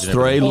 so he'd lost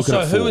 3.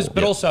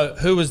 Also,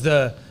 who was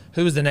the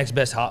next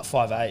best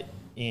 5'8"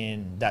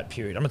 in that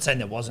period? I'm not saying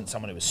there wasn't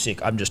someone who was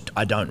sick.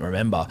 I don't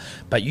remember.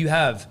 But you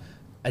have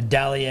a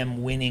Dally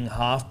M winning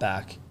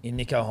halfback in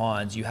Nico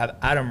Hines. You have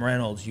Adam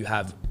Reynolds. You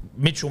have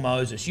Mitchell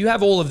Moses. You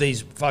have all of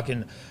these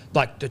fucking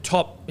the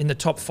top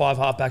 5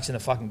 halfbacks in the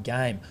fucking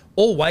game,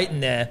 all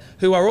waiting there,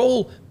 who are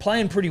all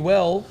playing pretty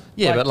well.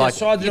 Yeah,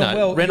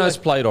 Reynolds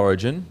played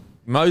Origin.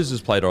 Moses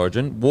played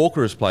Origin.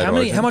 Walker has played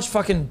Origin. How much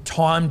fucking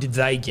time did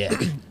they get?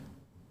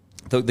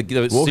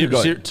 Walker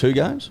got 2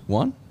 games,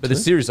 1. But the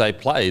series they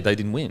played, they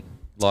didn't win.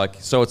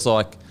 So it's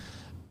put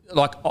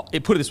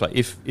it this way: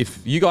 if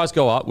you guys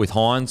go up with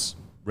Hines,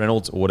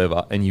 Reynolds, or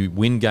whatever, and you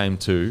win game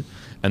 2,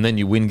 and then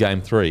you win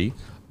game 3,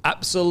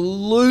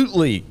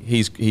 absolutely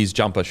his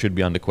jumper should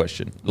be under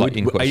question.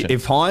 In question.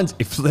 If Hines,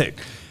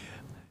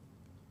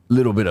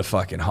 little bit of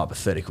fucking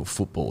hypothetical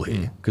football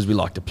here because we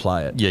like to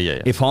play it.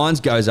 Yeah. If Hines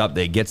goes up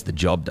there, gets the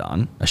job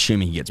done,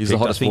 assuming he gets picked,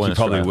 I think he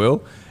probably Australia.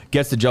 will.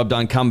 Gets the job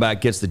done, come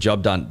back, gets the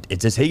job done.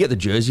 Does he get the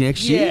jersey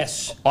next year?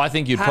 Yes. I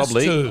think you'd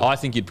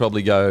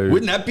probably go.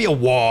 Wouldn't that be a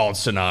wild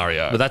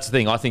scenario? But that's the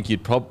thing. I think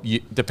you'd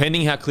probably,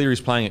 depending how Cleary's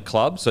playing at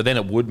club, so then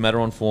it would matter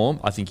on form.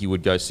 I think you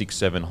would go 6,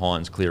 7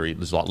 Hines Cleary. It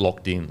was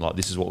locked in.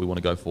 This is what we want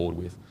to go forward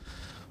with.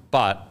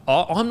 But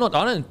I'm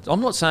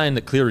not saying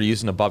that Cleary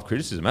isn't above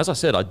criticism. As I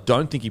said, I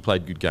don't think he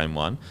played good game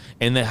 1,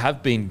 and there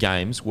have been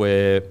games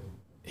where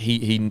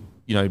he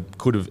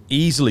could have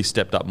easily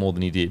stepped up more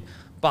than he did.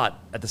 But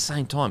at the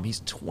same time, he's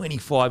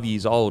 25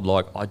 years old.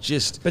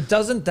 But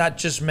doesn't that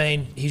just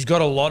mean he's got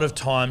a lot of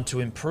time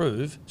to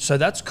improve? So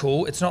that's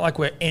cool. It's not like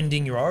we're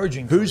ending your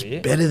Origin career. Who's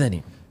better than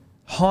him?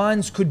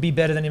 Hines could be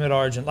better than him at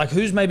Origin. Like,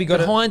 who's maybe got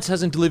But Hines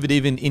hasn't delivered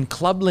even in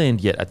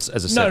Clubland yet as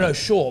a seven. No,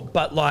 sure.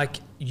 But, like,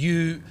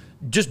 you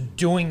just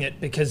doing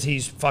it because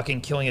he's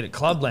fucking killing it at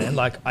Clubland,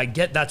 like, I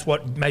get that's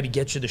what maybe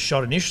gets you the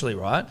shot initially,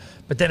 right?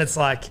 But then it's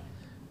like,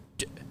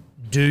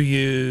 do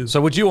you...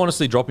 So would you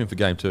honestly drop him for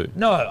game 2?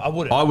 No, I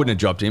wouldn't. I wouldn't have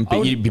dropped him,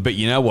 but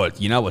you know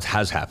what? You know what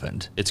has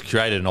happened? It's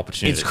created an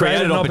opportunity. It's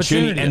created an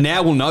opportunity, and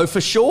now we'll know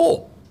for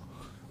sure,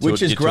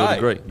 which is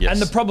great. Yes.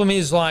 And the problem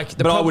is, like...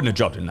 But I wouldn't have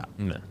dropped him,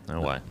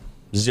 No way.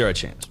 Zero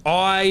chance.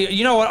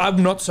 You know what?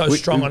 I'm not so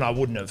strong on I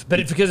wouldn't have.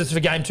 But because it's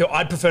for game 2,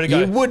 I'd prefer to go...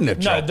 You wouldn't have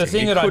dropped the him.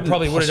 thing You that I couldn't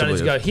probably would have done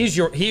is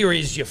possibly go, here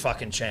is your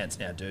fucking chance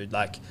now, dude.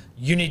 Like,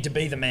 you need to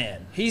be the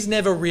man. He's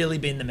never really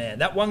been the man.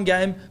 That one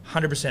game,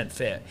 100%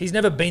 fair. He's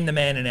never been the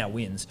man in our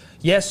wins.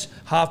 Yes,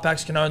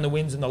 halfbacks can own the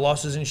wins and the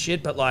losses and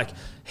shit, but, like,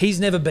 he's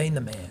never been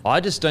the man. I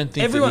just don't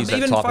think Everyone, that he's that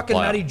even type of fucking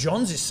player. Matty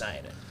Johns is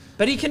saying it.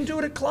 But he can do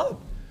it at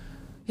club.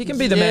 He can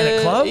be the man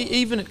at club.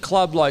 Even at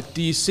club, like,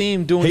 do you see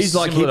him doing He's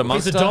like similar to he's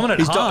Munster? a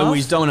dominant half.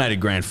 He's dominated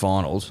grand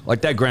finals.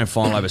 Like that grand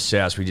final over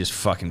South, we just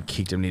fucking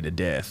kicked him near to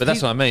death. But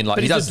that's what I mean. Like,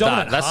 But he he's does a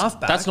dominant that.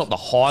 halfback. That's not the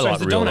So highlight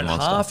he's a reel on dominant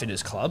Munster. half in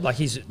his club. Like,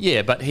 he's...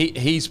 Yeah, but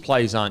his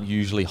plays aren't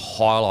usually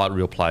highlight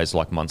reel plays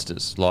like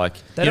Munster's. Like,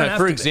 They you don't know, have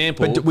for to be.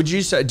 example, But would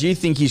you say? Do you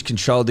think he's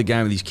controlled the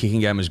game with his kicking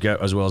game as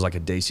well as like a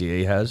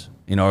DCE has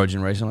in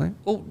Origin recently?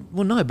 well,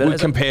 no, but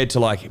Compared to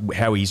like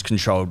how he's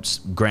controlled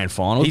grand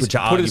finals, which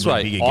are put it arguably this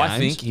way, bigger I games.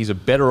 think he's a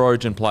better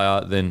Origin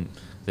player than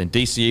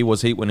DCE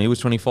was when he was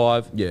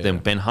 25. Yeah. Then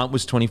Ben Hunt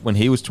was 20 when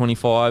he was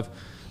 25.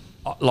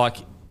 Like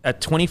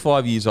at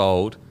 25 years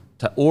old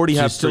to already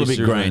So have he's still a three bit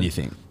series green. wins. You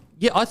think?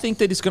 Yeah, I think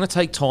that it's going to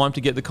take time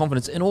to get the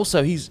confidence, and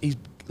also he's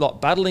like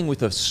battling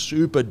with a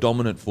super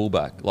dominant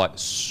fullback.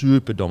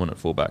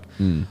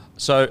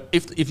 So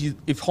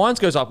if Hines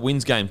goes up,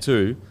 wins game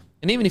 2,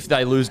 and even if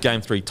they lose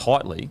game 3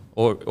 tightly,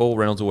 or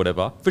Reynolds or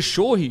whatever, for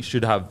sure he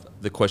should have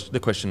the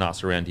question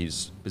asked around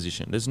his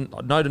position. There's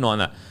no denying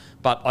that.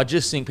 But I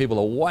just think people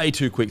are way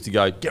too quick to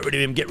go, get rid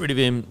of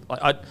him.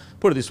 I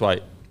put it this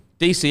way,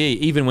 DCE,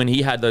 even when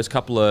he had those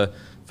couple of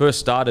first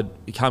started,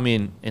 he come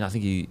in and I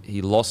think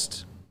he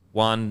lost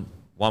 1-1,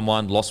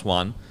 lost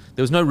 1.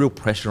 There was no real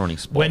pressure on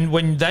his spot.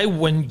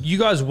 When you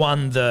guys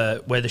won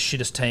we're the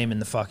shittest team in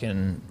the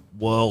fucking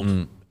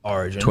world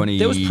Origin,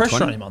 there was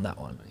pressure on him on that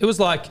one. It was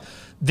like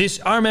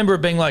this. I remember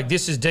it being like,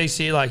 this is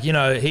DC, like, you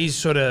know, he's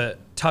sort of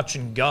touch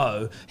and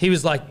go. He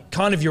was like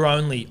kind of your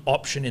only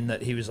option in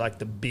that he was like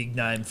the big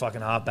name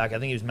fucking halfback. I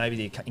think he was maybe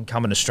the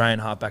incumbent Australian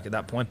halfback at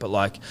that point, but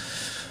like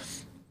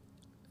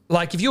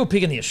if you were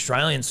picking the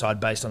Australian side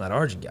based on that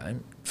Origin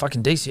game,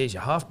 fucking DC is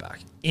your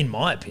halfback, in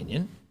my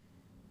opinion.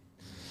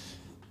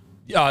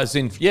 Yeah, as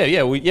in,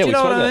 yeah, we know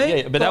spoke what I about mean?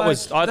 yeah, but that Like,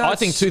 was, I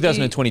think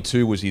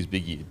 2022 was his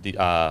big year,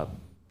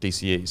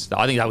 DCE's.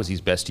 I think that was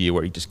his best year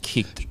where he just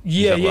kicked.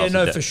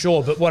 For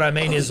sure. But what I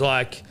mean is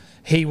like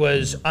he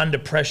was under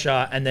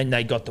pressure and then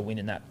they got the win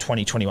in that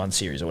 2021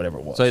 series or whatever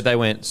it was. So they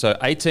went,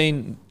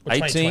 18, Or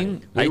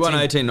 2020. We won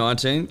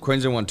 18-19.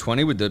 Queensland won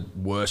 20 with the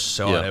worst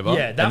side ever.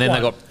 Yeah, that and then one,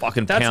 they got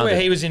fucking That's pounded.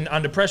 where he was in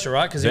under pressure,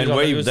 right? Because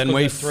Then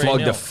we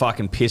flogged the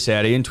fucking piss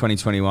out of you in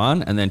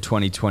 2021, and then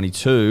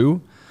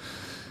 2022,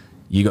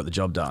 you got the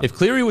job done. If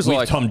Cleary was with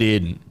like Tom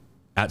Dearden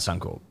at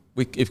Suncorp,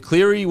 if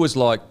Cleary was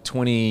like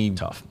 20,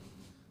 tough.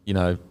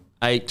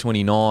 8,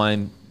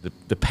 29,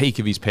 the peak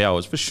of his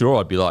powers, for sure,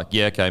 I'd be like,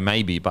 yeah, okay,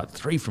 maybe. But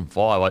 3 from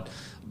 5,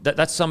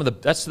 that's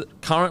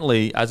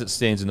currently, as it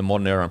stands in the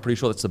modern era, I'm pretty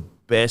sure that's the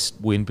best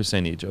win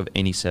percentage of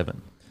any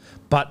 7.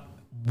 But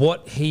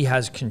what he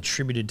has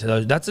contributed to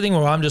those, that's the thing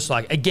where I'm just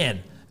like,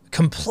 again,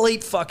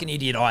 complete fucking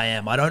idiot I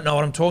am. I don't know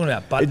what I'm talking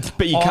about.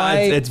 But you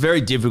can't. It's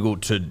very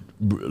difficult to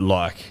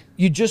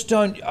You just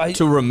don't.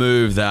 to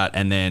remove that,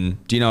 and then,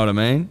 do you know what I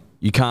mean?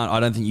 You can't. I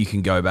don't think you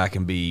can go back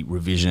and be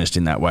revisionist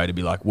in that way to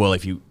be like, well,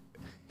 if you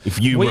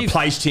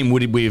replaced him,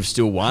 would we have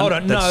still won? Hold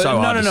on, That's so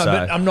hard to say.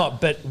 but I'm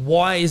not. But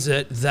why is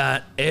it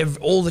that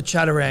all the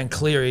chat around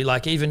Cleary,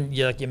 like even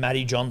your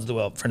Matty Johns,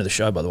 friend of the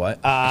show, by the way,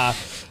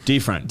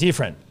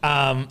 different.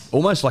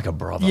 Almost like a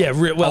brother. Yeah,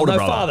 Older brother.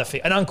 father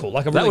figure, an uncle,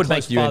 like a That really would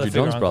close make you Andrew father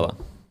John's figure brother.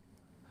 uncle.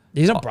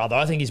 He's not brother.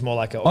 I think he's more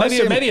like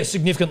maybe a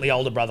significantly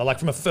older brother, like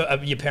from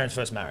your parent's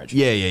first marriage.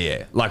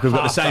 Yeah. Like we've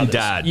got the same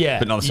Half-brothers. dad,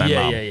 but not the same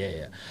mum.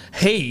 Yeah.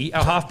 He,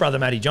 our half brother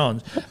Matty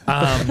Johns,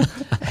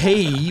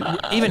 he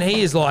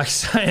is like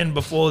saying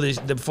before these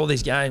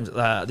games,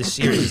 this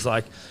series is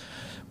like,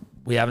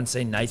 we haven't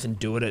seen Nathan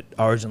do it at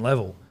Origin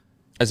level.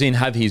 As in,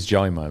 have his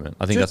Joey moment.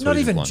 I think So that's it's what not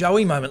he's even implying.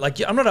 Joey moment. Like,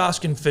 I'm not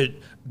asking for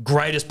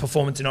greatest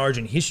performance in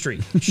Origin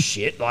history.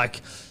 Shit, like.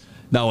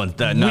 That won't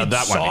be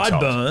topped.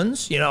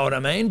 Sideburns, you know what I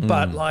mean?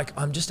 But like,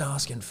 I'm just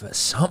asking for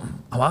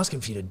something. I'm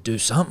asking for you to do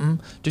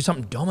something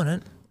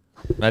dominant.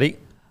 Matty?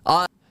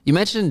 You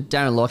mentioned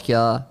Darren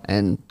Lockyer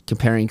and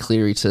comparing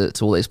Cleary to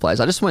all these players.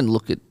 I just went and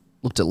looked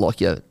at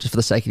Lockyer just for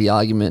the sake of the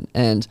argument.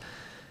 And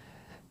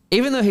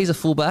even though he's a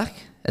fullback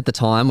at the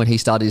time when he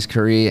started his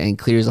career and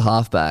Cleary's a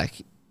halfback,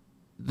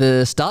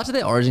 the start to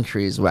their Origin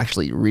careers were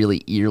actually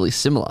really eerily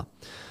similar.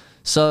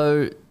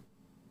 So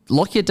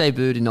Lockyer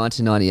debuted in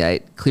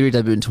 1998. Cleary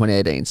debuted in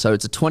 2018. So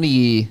it's a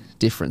 20-year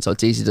difference. So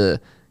it's easy to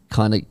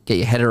kind of get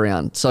your head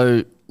around.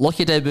 So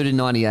Lockyer debuted in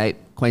 98.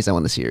 Queensland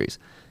won the series.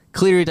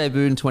 Cleary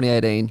debuted in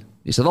 2018.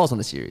 New South Wales won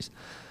the series.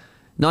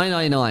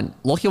 1999.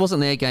 Lockyer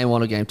wasn't there game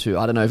 1 or game 2.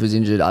 I don't know if he was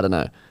injured. I don't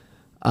know.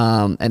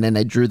 And then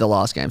they drew the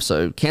last game.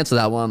 So cancel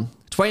that one.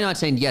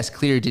 2019, yes,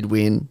 Cleary did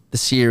win the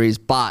series,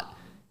 but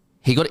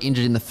he got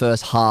injured in the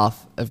first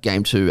half of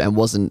game 2 and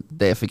wasn't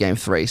there for game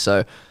 3.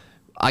 So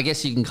I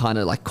guess you can kind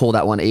of like call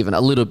that one even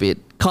a little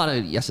bit. Kind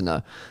of yes and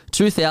no.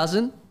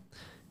 2000,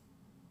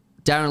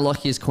 Darren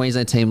Lockyer's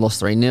Queensland team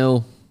lost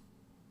 3-0.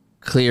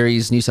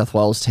 Cleary's New South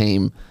Wales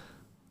team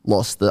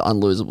lost the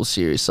unlosable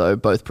series. So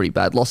both pretty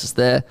bad losses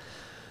there.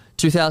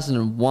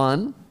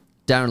 2001,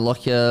 Darren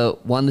Lockyer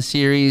won the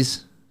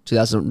series.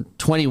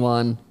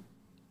 2021,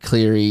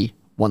 Cleary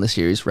won the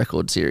series,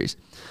 record series.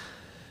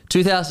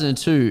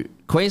 2002,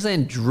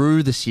 Queensland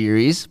drew the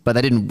series, but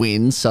they didn't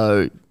win.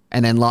 So,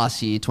 and then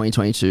last year,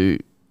 2022,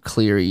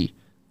 Cleary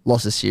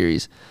lost the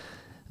series.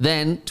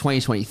 Then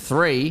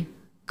 2023,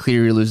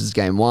 Cleary loses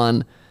game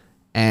 1,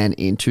 and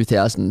in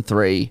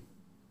 2003,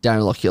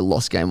 Darren Lockyer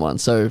lost game 1.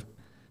 So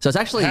it's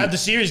actually How'd the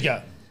series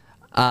go?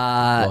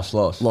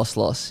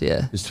 Loss.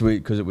 Yeah. It's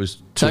because it was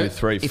 2, So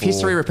 3, 4. if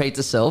history repeats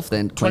itself,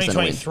 then Queensland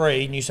win.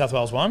 2023, New South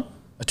Wales won.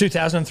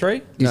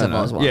 2003? New South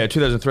Wales won. Yeah,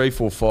 2003,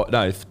 4, 5.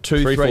 No,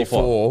 2, 3, 3,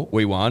 4,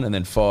 we won, and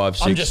then 5,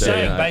 6, I'm just 7,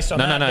 saying, 8. based on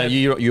that. No, that-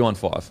 you on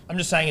 5. I'm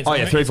just saying it's, Oh,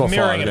 yeah, 3, 4, 5,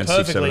 mirroring it then 6,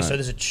 perfectly, 7, 8. so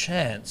there's a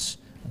chance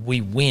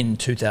we win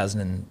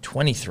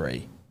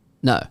 2023.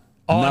 No.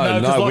 Oh,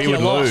 No, 'cause we Lockyer would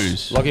lost.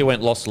 lose. Lucky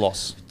went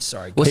loss.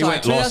 Sorry. Well, He sorry,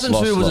 went lost,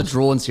 2002 was lost. a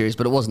drawn series,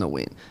 but it wasn't a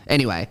win.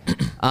 Anyway,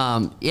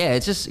 yeah,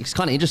 it's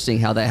kind of interesting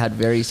how they had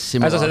very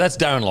similar. As I said, that's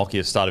Darren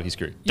Lockyer's start of his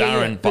career.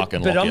 Darren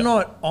fucking but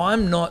Lockyer.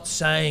 I'm not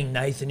saying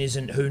Nathan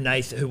isn't who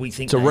we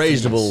think It's a Nathan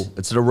reasonable. is.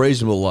 It's a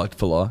reasonable like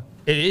for like.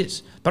 It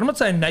is. But I'm not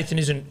saying Nathan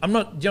isn't. I'm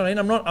not, do you know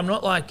what I mean? I'm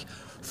not like,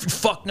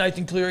 fuck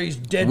Nathan Cleary, he's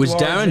dead. Was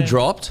to Darren origin.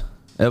 dropped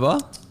ever?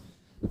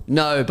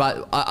 No,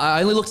 but I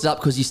only looked it up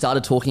because you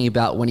started talking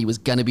about when he was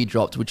going to be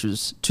dropped, which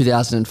was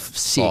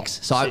 2006.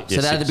 Oh, so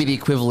yeah, that would 6. be the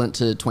equivalent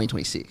to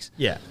 2026.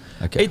 Yeah.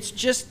 Okay. It's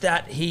just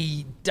that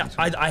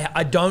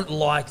I don't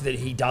like that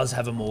he does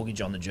have a mortgage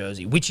on the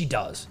jersey, which he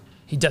does.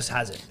 He just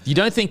has it. You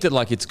don't think that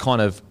like it's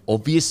kind of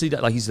obviously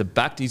that like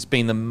he's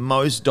been the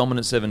most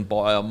dominant 7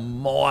 by a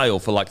mile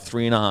for like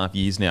 3.5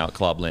 years now at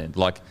Clubland.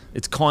 Like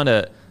it's kind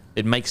of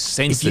it makes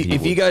sense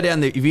If you go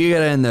down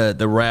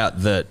the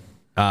route that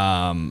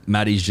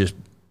Matty's just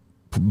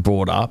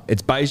brought up,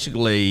 it's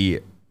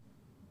basically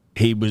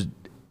they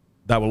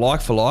were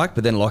like for like,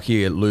 but then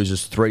Lockyer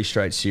loses 3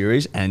 straight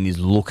series and is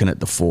looking at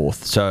the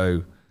 4th.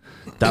 So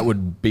that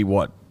would be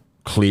what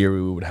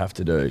Cleary would have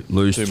to do: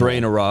 lose 2 3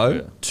 in a row,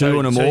 Yeah. 2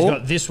 in a So he's more.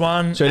 got this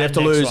one. So he'd have and to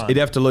next lose. one. He'd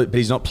have to lose, but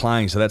he's not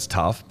playing, so that's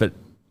tough. But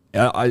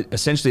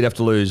essentially, he'd have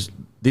to lose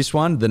this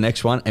one, the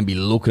next one, and be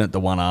looking at the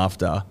one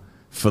after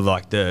for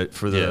like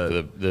for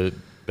the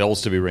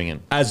bells to be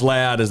ringing. as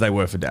loud as they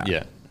were for Darren.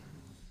 Yeah.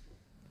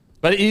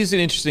 But it is an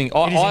interesting. It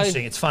is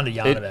interesting. It's fun to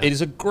yarn about. It is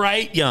a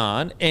great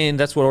yarn, and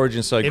that's what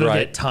Origin's so It'll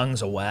great. get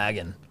tongues a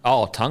wagon.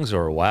 Oh, tongues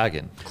are a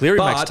wagon. Cleary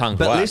makes tongues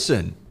But wag.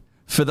 listen,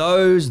 for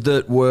those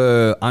that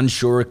were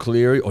unsure of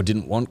Cleary or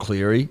didn't want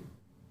Cleary,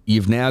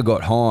 you've now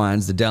got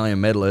Hines, the Dalian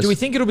medalist. Do we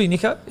think it'll be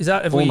Nico? Is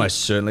that if Almost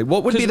certainly.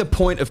 What would be the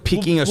point of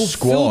picking a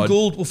squad?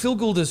 Phil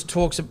Gould has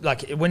talks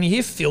like when you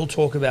hear Phil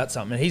talk about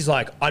something, he's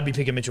like, I'd be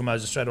picking Mitchell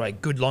Moses straight away.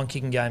 Good long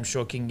kicking game,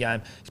 short kicking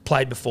game. He's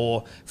played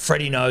before.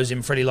 Freddie knows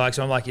him. Freddie likes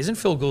him. I'm like, isn't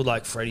Phil Gould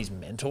like Freddie's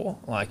mentor?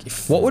 Like,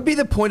 if What would be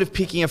the point of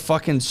picking a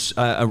fucking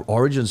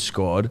Origin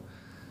squad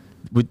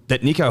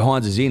that Nico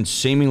Hines is in,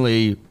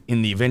 seemingly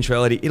in the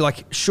eventuality?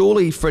 Like,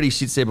 surely Freddie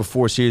sits there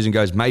before a series and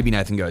goes, maybe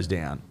Nathan goes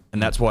down.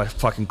 And that's why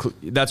Hines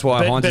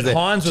But is there.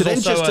 Hines was So then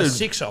also just a to-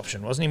 6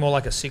 option, wasn't he? More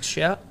like a 6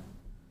 shout.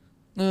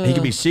 He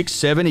could be 6,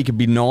 7. He could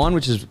be 9,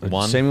 which is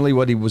 1. seemingly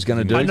what he was going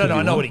to do. I He could be know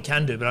 1. what he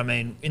can do, but I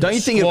mean, in Don't the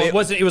you think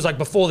squad, it- it was like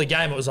before the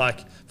game. It was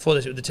like before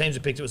the teams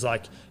were picked. It was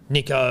like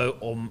Nico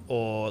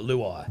or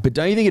Luai. But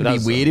don't you think it'd be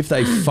does, weird if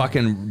they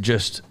fucking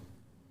just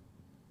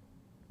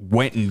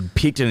went and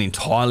picked an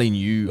entirely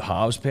new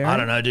halves pairing? I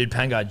don't know, dude.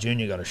 Pangai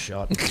Jr. got a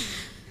shot.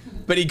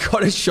 But he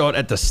got a shot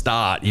at the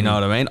start, you know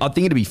what I mean? I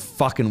think it'd be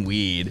fucking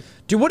weird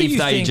Dude, what do if you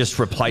they think, just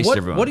replaced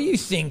everyone. What do you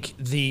think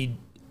the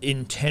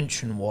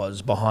intention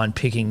was behind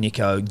picking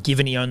Nico,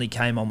 given he only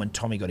came on when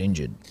Tommy got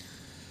injured?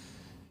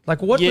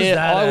 Like, what was that?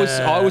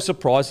 I was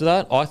surprised at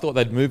that. I thought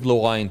they'd move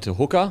Luai into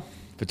hooker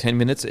for 10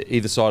 minutes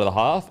either side of the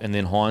half, and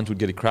then Hines would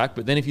get a crack.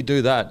 But then if you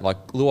do that, like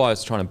Luai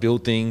is trying to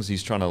build things,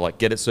 he's trying to like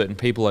get at certain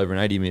people over an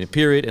 80-minute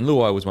period, and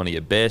Luai was one of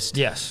your best.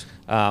 Yes.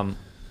 I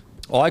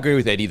agree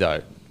with Eddie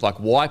though. Like,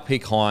 why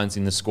pick Hines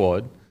in the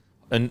squad?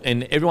 And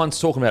everyone's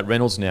talking about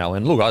Reynolds now.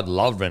 And look, I'd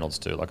love Reynolds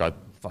too. Like, I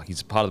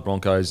he's part of the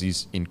Broncos.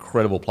 He's an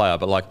incredible player,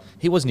 but like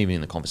he wasn't even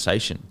in the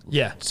conversation.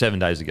 Yeah. 7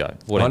 days ago,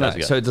 14 days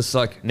ago. So it's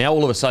like now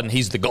all of a sudden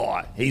he's the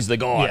guy. He's the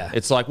guy. Yeah.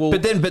 It's like, well,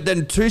 But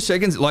then 2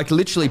 seconds, like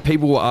literally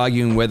people were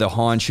arguing whether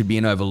Hines should be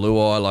in over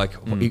Luai. Like,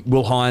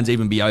 will Hines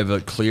even be over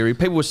Cleary?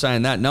 People were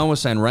saying that. No one was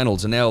saying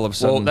Reynolds. And now all of a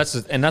sudden. well,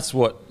 that's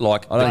what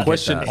like don't the get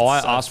question that. I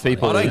It's so ask funny.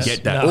 people. I don't is-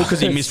 get that. No. All because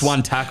he missed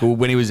one tackle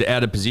when he was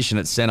out of position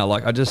at centre.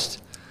 Like,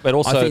 But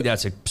also, I think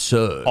that's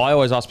absurd. I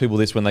always ask people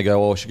this when they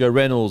go, "Oh, should go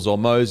Reynolds or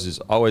Moses."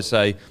 I always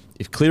say,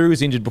 if Cleary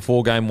was injured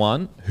before game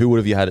 1, who would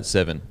have you had at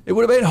 7? It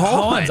would have been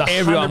Hines. Hines,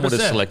 Everyone would have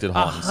 100%. selected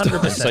Hines.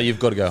 100%. So you've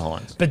got to go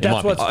Hines. But in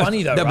that's my what's opinion.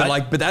 funny though, No,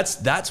 right? but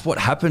that's what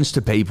happens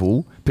to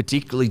people,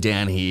 particularly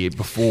down here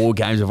before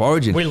games of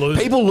Origin. We lose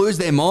People lose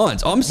their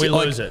minds. We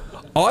lose it.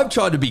 I've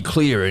tried to be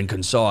clear and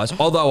concise,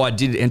 although I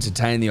did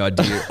entertain the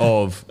idea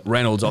of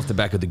Reynolds off the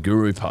back of the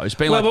Guru post,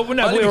 being well, like, but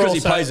no, only we were because he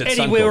also, plays at Eddie,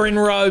 Suncorp. we were in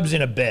robes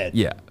in a bed.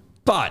 Yeah,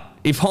 but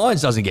if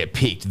Hines doesn't get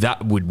picked,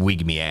 that would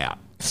wig me out.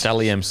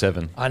 Sally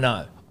M7. I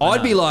know.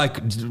 I'd be like,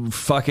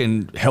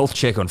 fucking health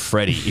check on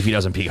Freddie if he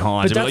doesn't pick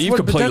Hines. I'd be like, you've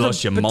completely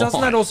lost your but mind.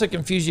 doesn't that also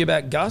confuse you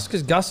about Gus?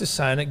 Because Gus is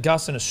saying it.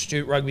 Gus, an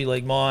astute rugby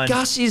league mind.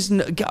 Gus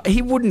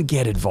he wouldn't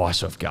get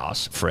advice off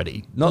Gus,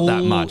 Freddie. Not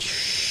that much.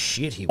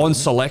 Shit, he On wouldn't.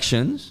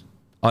 selections,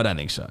 I don't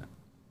think so.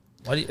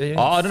 Why do you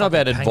I don't know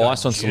about fucking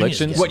advice hang on Juniors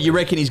selections. get What it? you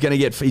reckon he's going to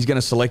get? He's going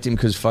to select him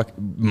because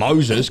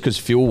Moses because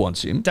Phil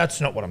wants him.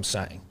 That's not what I'm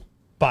saying.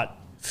 But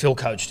Phil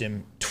coached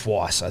him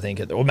twice, I think,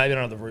 or maybe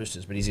not at the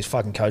Roosters, but he's his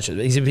fucking coach.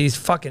 He's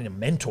fucking a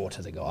mentor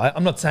to the guy.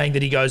 I'm not saying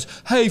that he goes,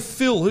 "Hey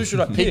Phil, who should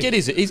I pick?"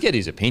 He'd get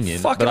his opinion,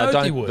 Fucking but I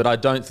oath he don't. would. But I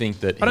don't think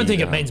that. I don't think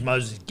he, it means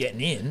Moses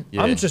getting in.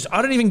 Yeah.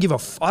 I don't even give a.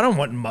 I don't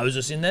want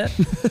Moses in there.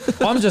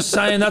 I'm just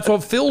saying that's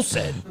what Phil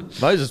said.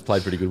 Moses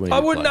played pretty good when he I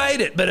wouldn't played.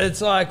 hate it, but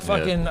it's like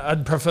fucking.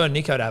 I'd prefer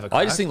Nico to have a crack.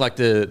 I just think like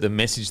the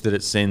message that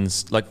it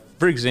sends, like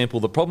for example,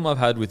 the problem I've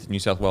had with New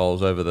South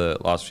Wales over the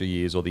last few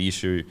years, or the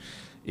issue,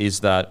 is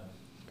that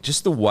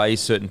just the way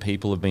certain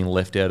people have been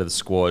left out of the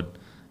squad,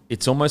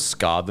 it's almost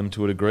scarred them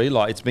to a degree.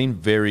 Like it's been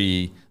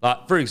very,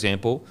 like for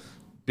example,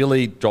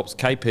 Billy drops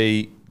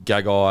KP,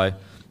 Gagai,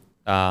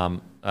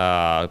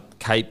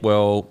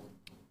 Capewell,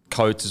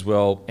 Coates as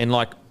well, and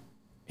like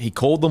he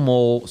called them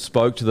all,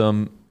 spoke to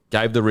them,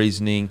 gave the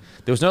reasoning.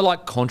 There was no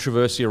like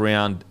controversy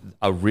around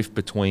a rift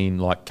between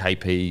like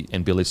KP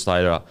and Billy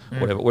Slater,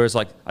 whatever. Whereas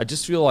like I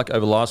just feel like over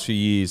the last few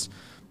years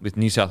with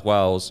New South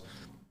Wales,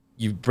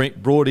 you've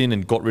brought in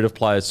and got rid of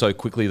players so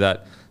quickly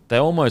that they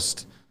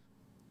almost,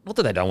 not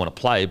that they don't want to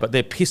play, but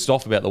they're pissed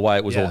off about the way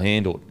it was all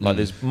handled. Like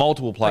there's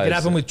multiple players. like it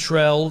happened with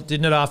Trell,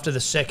 didn't it? After the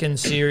second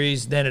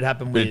series, then it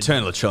happened with. It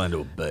turned Latrell into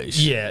a beast.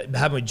 Yeah, it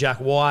happened with Jack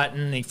White,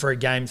 and he, for a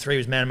game 3, he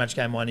was man of match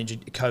game 1,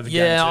 injured COVID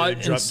game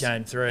 2, dropped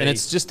game 3. and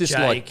it's just this Jake,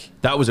 like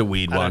That was a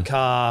weird Adam one.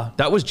 Carr.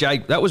 That was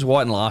Jake. That was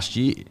White in last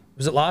year.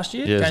 Was it last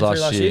year? Yeah, it was game last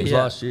 3 last year. year. It was Yeah.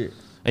 Last year.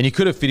 and you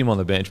could have fit him on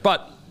the bench,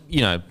 but you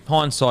know,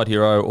 hindsight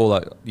hero, all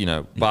that, you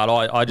know. But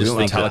I just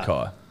think that,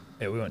 Talakai.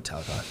 Yeah, we went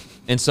Talakai.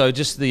 and so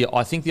just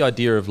I think the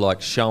idea of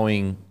like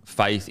showing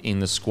faith in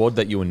the squad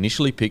that you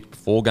initially picked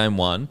before game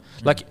 1,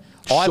 like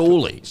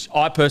Surely.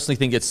 I personally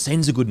think it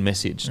sends a good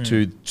message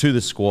to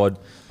the squad.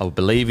 I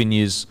believe in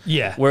yous.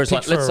 Yeah, Whereas like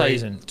picked for let's a say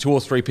reason. 2 or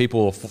 3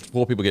 people or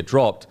 4 people get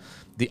dropped.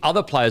 The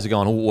other players are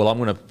going, oh, well, I'm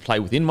going to play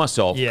within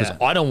myself because Yeah.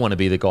 I don't want to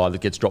be the guy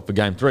that gets dropped for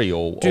game 3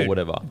 or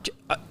whatever.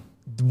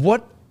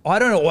 What I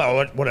don't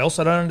know what else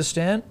I don't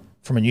understand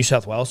from a New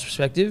South Wales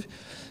perspective.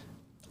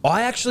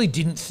 I actually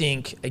didn't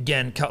think,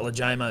 again, Cutler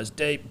Jamo's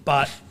deep,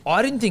 but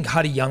I didn't think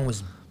Huddy Young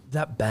was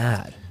that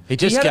bad. He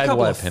just had gave couple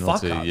away a of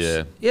penalty, fuck-ups.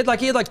 yeah. He had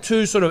like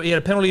 2 sort of, he had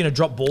a penalty and a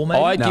drop ball,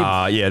 maybe.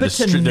 Yeah, but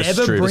to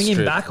never bring him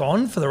strip. back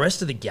on for the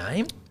rest of the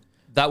game.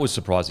 That was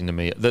surprising to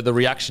me. The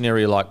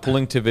reactionary, like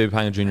pulling Tevez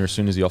Payne Jr. as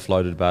soon as he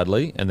offloaded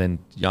badly, and then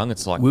Young,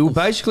 it's like We were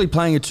basically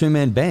playing a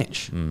 2-man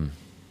bench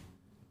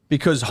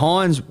because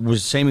Hines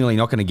was seemingly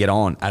not going to get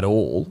on at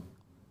all,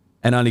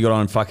 and only got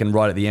on fucking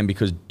right at the end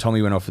because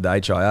Tommy went off with the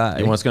HIA.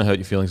 you know what's going to hurt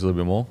your feelings a little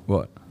bit more?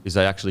 What? Is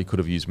they actually could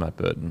have used Matt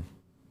Burton.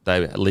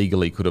 They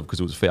legally could have because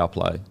it was foul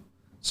play.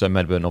 So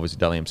Matt Burton, obviously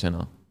Dally M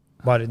centre,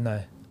 Why didn't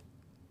they?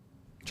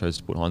 chose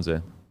to put Hines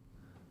there.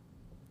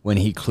 When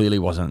he clearly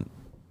wasn't.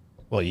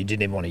 Well, you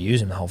didn't even want to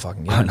use him the whole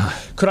fucking game.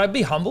 Could I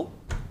be humble?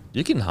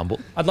 You can humble.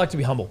 I'd like to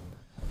be humble.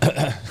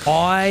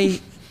 I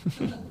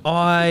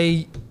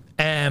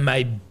am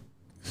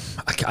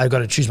I've got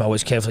to choose my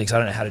words carefully because I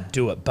don't know how to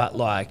do it. But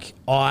like,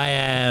 I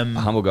am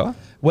A humble guy?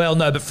 Well,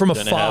 no, but from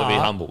don't know how afar, to be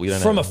humble. We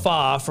don't from know.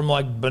 afar, from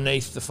like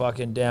beneath the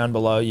fucking down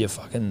below you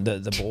fucking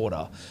the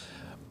border,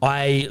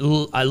 I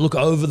look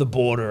over the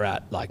border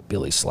at like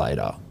Billy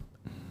Slater,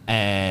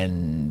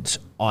 and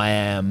I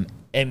am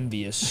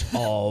envious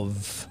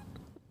of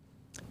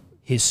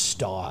his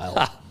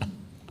style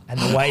and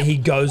the way he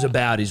goes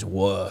about his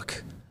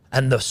work.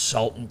 And the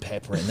salt and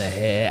pepper in the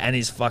hair, and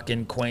his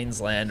fucking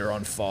Queenslander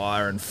on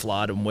fire and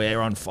flood, and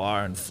we're on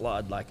fire and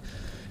flood. Like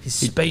his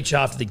speech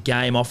after the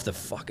game off the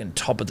fucking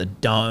top of the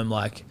dome,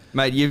 like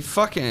Mate, he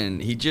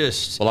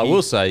just... Well, I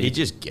will say... He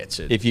just gets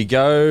it. If you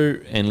go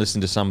and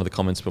listen to some of the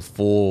comments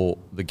before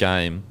the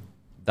game,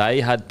 they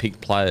had picked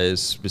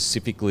players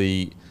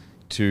specifically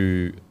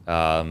to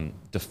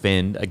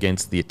defend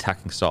against the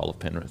attacking style of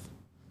Penrith.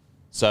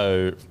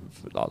 So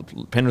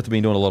Penrith have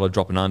been doing a lot of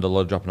dropping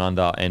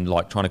under, and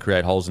like trying to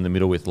create holes in the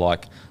middle with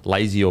like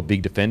lazy or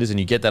big defenders, and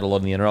you get that a lot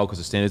in the NRL because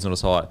the standard's not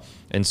as high.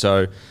 And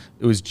so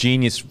it was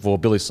genius for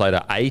Billy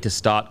Slater, to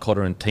start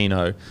Cotter and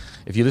Tino.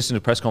 If you listen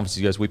to press conferences,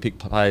 he goes, we pick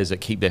players that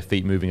keep their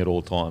feet moving at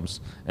all times.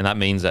 And that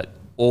means that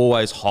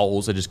always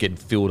holes are just getting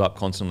filled up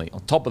constantly. On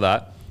top of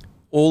that,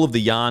 all of the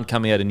yarn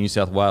coming out of New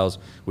South Wales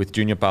with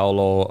Junior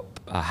Paolo,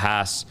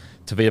 Haas,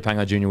 Tavita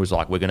Pangai Jr. was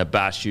like, we're going to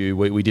bash you.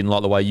 We didn't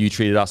like the way you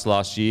treated us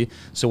last year.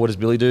 So what does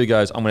Billy do? He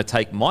goes, I'm going to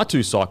take my two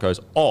psychos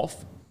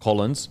off,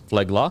 Collins,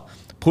 Flegler,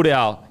 put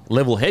our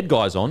level head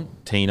guys on,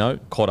 Tino,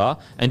 Cotter,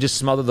 and just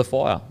smother the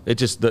fire. It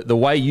just, the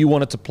way you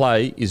want it to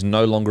play is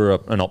no longer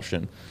an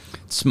option.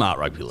 Smart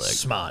rugby league.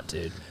 Smart,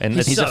 dude. And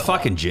He's so a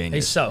fucking hot. genius.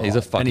 He's so He's a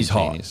hot. fucking And he's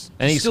hot. genius.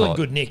 And he's still hot. in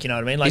good nick, you know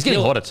what I mean? Like He's getting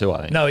he'll- hotter too, I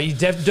think. No, he's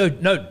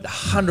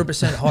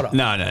 100% hotter.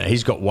 No,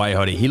 he's got way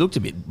hotter. He looked a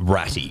bit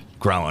ratty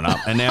growing up,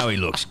 and now he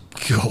looks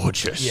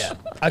gorgeous. Yeah.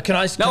 Can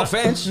I? No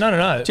offense. No. Do you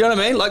know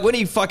what I mean? Like when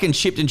he fucking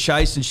shipped and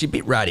chased and shit,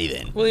 bit ratty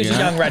then. Well, he's you a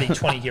know? young, ratty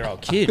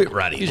 20-year-old kid. Bit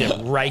ratty. He's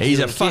a regular He's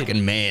a kid.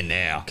 fucking man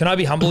now. Can I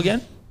be humble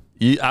again?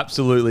 You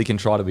absolutely can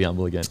try to be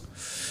humble again.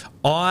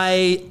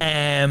 I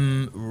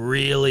am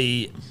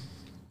really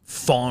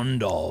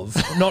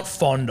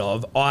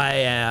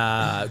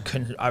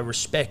I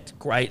respect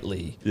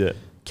greatly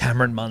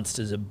Cameron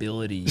Munster's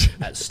ability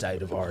at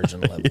State of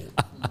Origin level.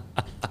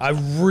 I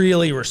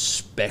really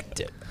respect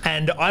it.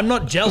 And I'm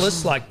not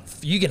jealous, like,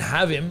 you can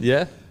have him.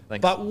 Yeah.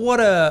 Thanks. But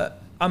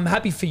I'm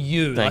happy for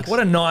you. Thanks. Like, what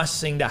a nice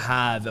thing to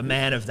have, a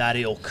man of that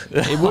ilk.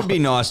 It would be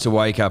nice to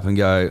wake up and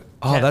go,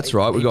 oh, Yeah, that's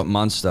right, we got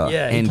Munster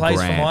Yeah, he and plays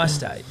Grant for my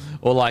state.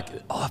 Or like,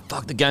 oh,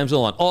 fuck, the game's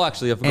all on. Oh,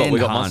 actually, I forgot And we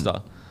got Hunt.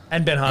 Munster.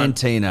 And Ben Hunt and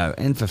Tino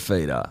and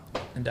Fafita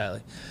and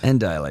Daly. and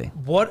Daly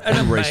What an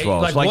and Reece amazing...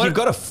 Walsh. Like you've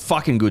got a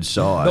fucking good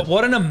side. But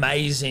what an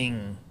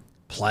amazing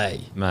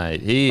play.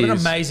 Mate, he What an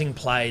is... amazing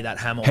play that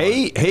Hammer.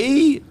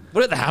 He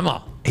What about the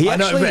hammer? I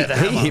know about the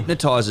hammer.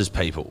 hypnotizes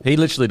people. He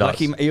literally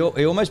does. Like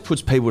he almost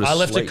puts people to I sleep.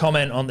 left a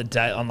comment on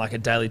on like a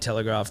Daily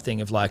Telegraph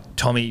thing of like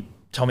Tommy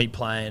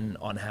playing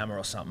on Hammer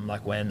or something,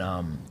 like when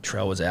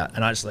Trell was out,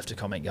 and I just left a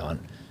comment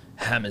going,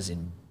 Hammer's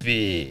in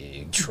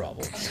big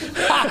trouble.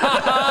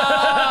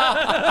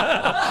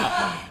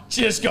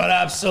 Just got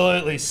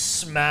absolutely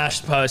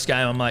smashed post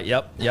game. I'm like,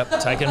 yep,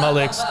 taking my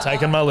licks.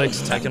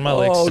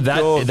 Oh,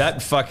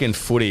 That fucking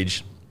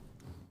footage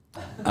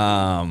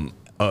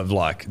of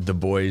like the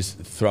boys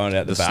throwing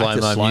out the back, slow-mo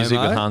the slow-mo. music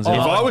with Hansi. If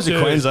I was dude.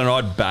 a Queenslander,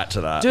 I'd bat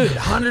to that. Dude,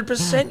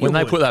 100%. When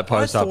they put that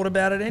post I up- thought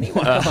about it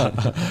anyway.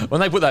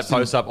 When they put that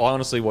post up, I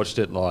honestly watched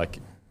it like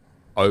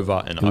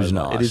over and It was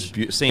over. nice. It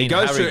is seeing It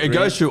goes Harry through. It Grant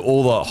goes through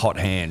all the hot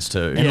hands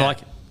too. and Yeah. like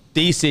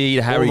DCE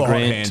to Harry the hot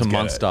Grant hands to get it.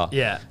 Munster.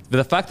 Yeah. But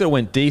the fact that it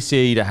went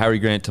DCE to Harry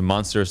Grant to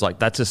Munster is like,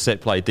 that's a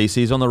set play.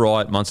 DCE's on the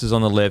right, Munster's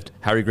on the left.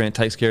 Harry Grant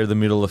takes care of the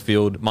middle of the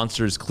field.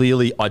 Munster is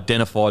clearly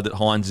identified that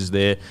Hines is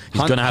there.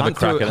 He's going to have a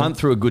crack at Hunt him.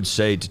 through a good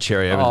seed to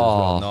Cherry Evans as Oh.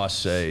 well. Nice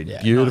seed.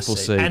 Yeah, Beautiful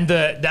nice seed. And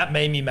that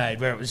meme you made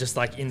where it was just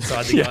like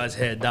inside the guy's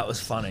head, that was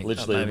funny.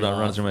 Literally That made me runs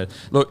laugh. through my head.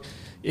 Look,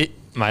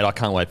 mate, I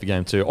can't wait for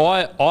game 2.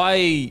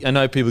 I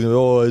know people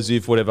go, oh, as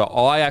if whatever.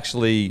 I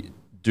actually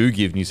do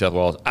give New South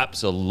Wales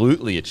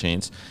absolutely a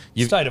chance.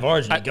 State of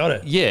Origin, you got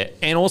it. Yeah,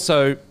 and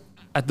also,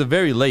 at the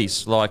very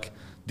least, like,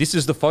 this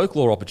is the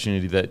folklore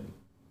opportunity that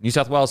New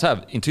South Wales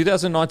have. In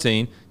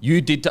 2019, you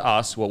did to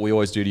us what we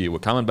always do to you. We're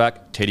coming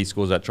back, Teddy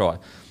scores that try.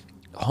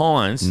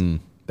 Hines,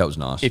 That was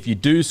nice. if you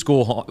do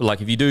score,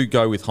 like if you do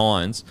go with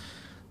Hines,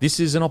 this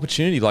is an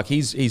opportunity. Like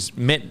he's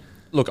met.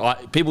 Look,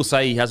 people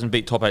say he hasn't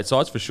beat top 8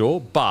 sides for sure,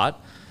 but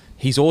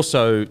he's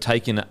also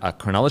taken a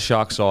Cronulla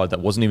Shark side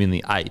that wasn't even in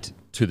the 8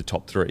 to the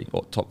top 3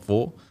 or top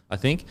 4, I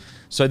think.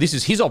 So this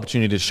is his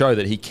opportunity to show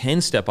that he can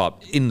step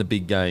up in the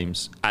big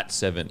games at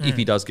 7 if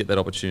he does get that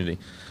opportunity.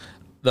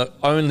 The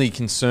only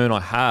concern I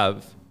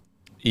have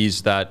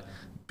is that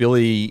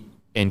Billy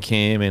and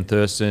Cam and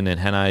Thurston and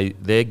Hannay,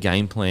 their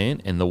game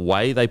plan and the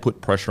way they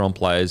put pressure on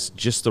players,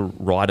 just the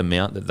right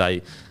amount that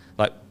they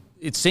like.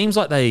 It seems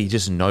like they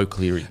just know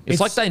Cleary. It's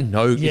like they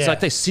know. yeah. It's like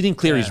they sit in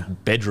Cleary's Yeah.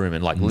 bedroom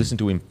and like listen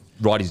to him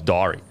write his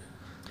diary.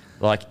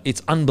 Like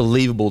it's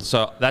unbelievable.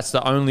 So that's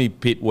the only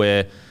pit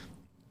where,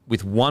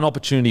 with one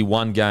opportunity,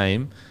 one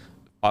game,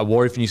 I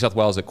worry for New South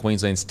Wales that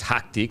Queensland's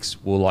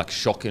tactics will like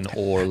shock and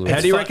awe a little.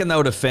 How do you reckon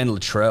they'll defend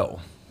Latrell?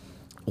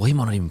 Well, he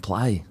might not even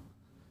play.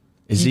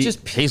 Is he?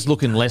 He's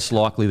looking less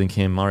likely than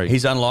Cam Murray.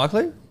 He's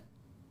unlikely.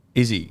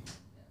 Is he?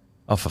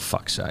 Oh, for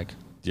fuck's sake!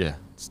 yeah,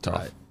 it's tough.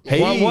 Right.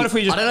 He- What if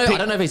we just I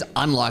don't know if he's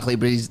unlikely,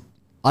 but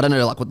I don't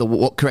know like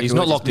what correct. He's word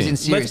not is, locked but in.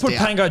 He's let's put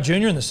serious doubt. Pangai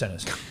Jr. in the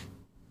centres.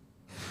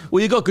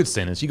 Well, you got good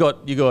centers. You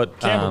got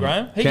Campbell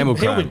Graham. Campbell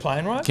He'll Graham. be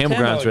playing, right? Campbell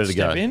Graham's would ready to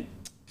go. step in.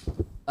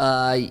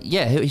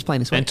 Yeah, he's playing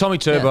this week. and Tommy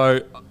Turbo.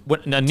 When,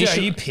 Yeah,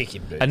 initially, you pick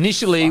him, dude.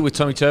 Initially, with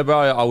Tommy Turbo,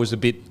 I was a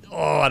bit,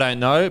 I don't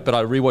know, but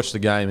I rewatched the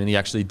game and he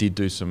actually did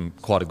do some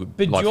quite a good.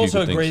 But like, do you few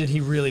also good agree things. that he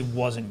really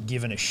wasn't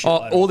given a shit?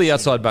 All the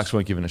outside backs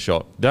weren't given a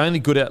shot. The only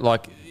good at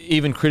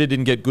even Critter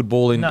didn't get good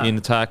ball in No.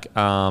 attack.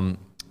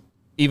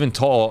 even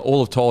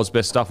all of Tyler's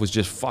best stuff was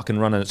just fucking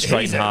running it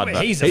straight and hard.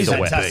 He's a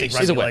fantastic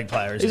rugby league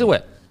player. He's a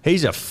wet.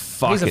 He's a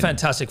fucking He's a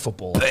fantastic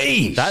footballer.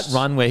 beast. That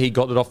run where he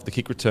got it off the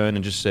kick return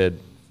and just said,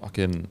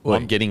 "Fucking,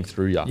 I'm getting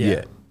through you."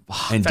 Yeah.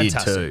 And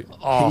Fantastic. did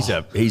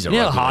too. He's a You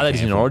know how rugby hard league it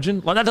is in handful.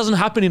 Origin? Like that doesn't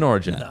happen in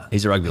Origin. No.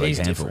 He's a rugby league He's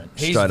handful. different.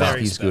 He's Straight up. very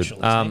He's good.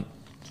 special, isn't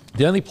he?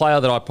 The only player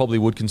that I probably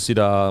would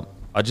consider,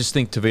 I just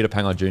think Tavita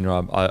Pangai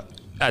Jr.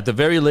 At the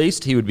very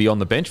least, he would be on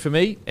the bench for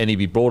me, and he'd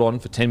be brought on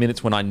for 10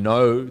 minutes when I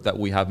know that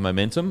we have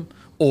momentum,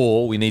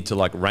 or we need to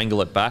like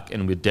wrangle it back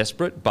and we're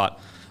desperate. But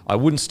I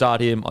wouldn't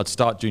start him. I'd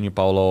start Junior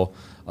Polo.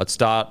 I'd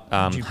start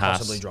Would you Haas.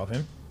 possibly drop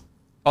him?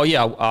 Oh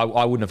yeah,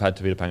 I wouldn't have had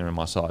Tavita Pangai on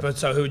my side. But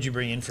so who would you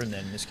bring in for him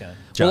then in this game?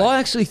 Well, I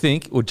actually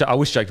think. Well, I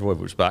wish Jake Voivod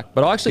was back,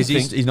 but I actually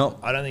think He's not.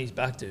 I don't think he's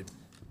back, dude.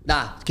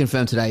 Nah,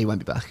 confirmed today he won't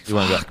be back. he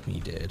won't be back. Fuck me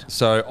dead.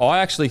 So I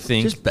actually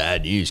think. Just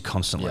bad news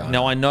constantly.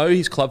 Now I know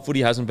his club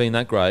footy hasn't been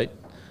that great,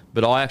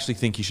 but I actually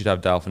think he should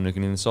have Dale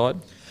Finucane inside.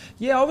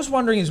 Yeah, I was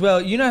wondering as well.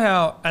 You know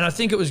how, and I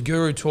think it was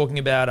Guru talking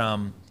about.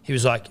 He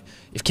was like,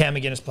 if Cam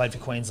McGuinness played for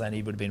Queensland,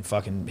 he would have been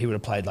fucking. He would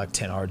have played like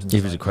 10 Origins. If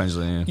he was a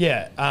Queensland,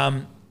 Yeah.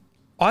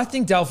 I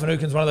think Dale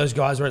Finucane's one of those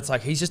guys where it's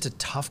like he's just a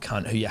tough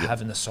cunt who you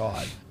have in the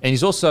side. And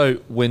he's also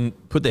when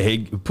put the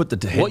head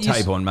What you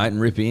tape on, mate, and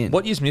rip in.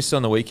 what you missed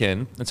on the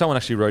weekend, and someone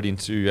actually wrote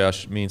into our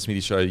me and Smithy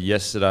show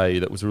yesterday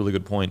that was a really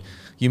good point.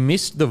 You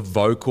missed the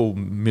vocal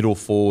middle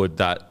forward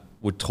that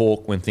would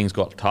talk when things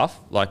got tough.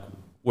 Like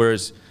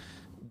whereas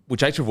with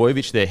Jake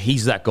Travojevic there,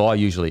 he's that guy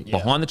usually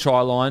behind the try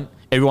line.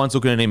 Everyone's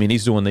looking at him and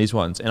he's doing these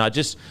ones. And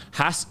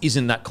Haas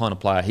isn't that kind of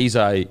player. He's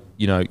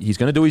he's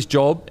going to do his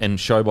job and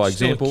show by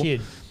Still example. a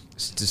kid.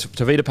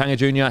 Tavita Pangai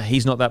Jr.,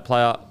 he's not that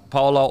player.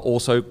 Paolo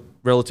also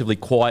relatively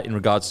quiet in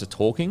regards to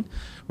talking.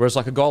 Whereas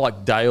like a guy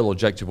like Dale or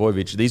Jake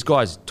Travojevic, these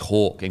guys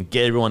talk and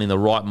get everyone in the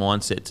right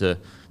mindset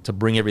to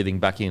bring everything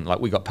back in. Like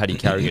we got Paddy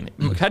Carrigan.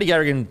 Paddy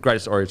Carrigan,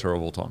 greatest orator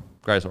of all time.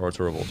 Greatest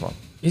orator of all time.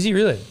 Is he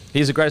really?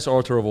 He's the greatest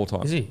orator of all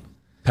time. Is he?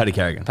 Paddy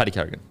Carrigan. Paddy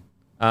Carrigan.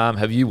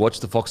 Have you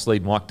watched the Fox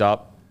Lead mic'd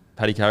up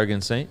Paddy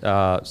Carrigan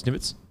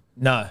snippets?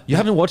 No. You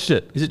haven't watched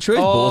it? Is it true?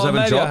 His balls haven't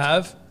maybe dropped. I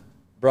have.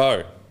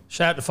 Bro.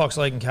 Shout out to Fox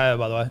League and KO,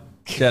 by the way.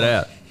 Shout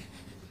out.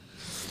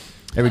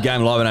 Every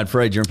game live and ad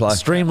free during play.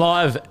 Stream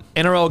live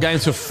NRL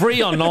games for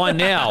free on 9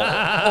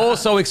 now.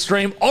 Also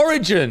Extreme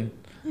Origin.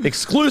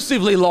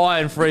 Exclusively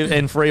live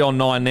and free on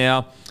 9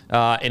 now.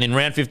 And in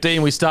round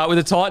 15, we start with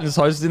the Titans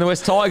hosting the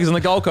West Tigers on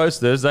the Gold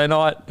Coast Thursday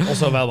night.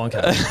 Also available on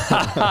KO.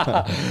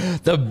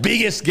 The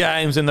biggest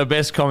games and the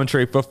best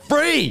commentary for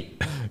free.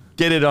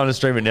 Get it on a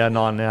stream it now,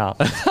 9 now.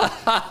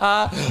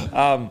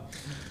 I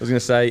was going to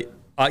say,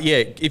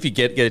 if you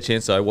get a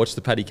chance though, watch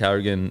the Paddy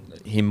Carrigan,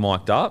 him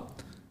mic'd up.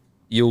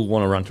 You'll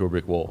want to run to a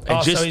brick wall.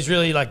 And So he's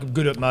really like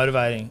good at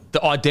motivating.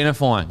 the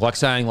identifying, like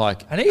saying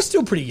like, And he's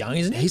still pretty young,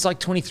 isn't he? he's like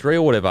 23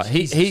 or whatever.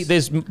 He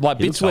there's like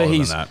He bits looks where older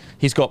than that.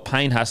 he's got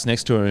Payne Haas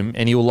next to him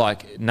and he'll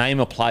like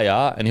name a player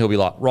and he'll be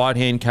like right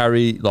hand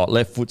carry, like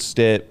left foot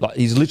step. Like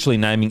he's literally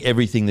naming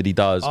everything that he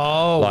does.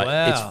 Oh, like,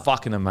 wow. It's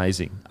fucking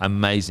amazing.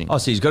 Amazing. Oh,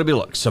 so he's got to be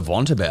like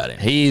savant about it.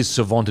 He is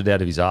savanted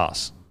out of his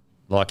ass.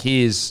 Like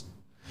he's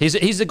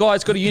the guy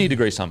that's got a uni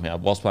degree somehow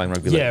whilst playing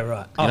rugby league. Yeah,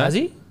 right. You Oh, know? has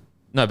he?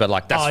 No, but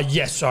like that's. Oh,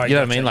 yes, sorry. You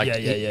know what I gotcha. mean?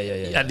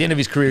 Like, Yeah. At the end of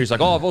his career, he's like,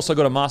 "Oh, I've also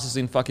got a master's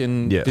in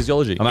fucking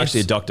physiology." I'm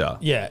actually a doctor.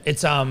 Yeah,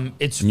 it's funny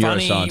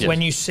Neuroscience.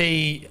 when you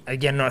see,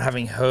 again, not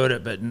having heard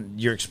it, but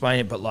you're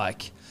explaining it, but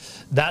like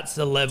that's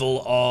the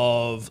level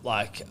of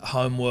like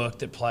homework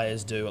that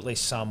players do, at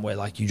least some where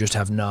like you just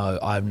have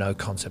I have no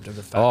concept of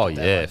the fact Oh, that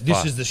they're, yeah, like, this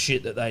fuck. is the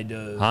shit that they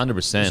do. 100%,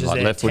 This is like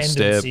their left foot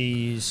step.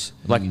 tendencies.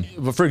 Like,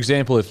 for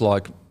example, if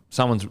like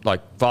someone's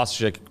like fast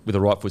check with a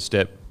right foot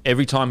step,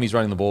 every time he's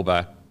running the ball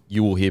back,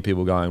 you will hear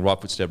people going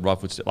right foot step,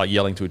 like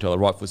yelling to each other,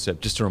 right foot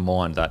step, just to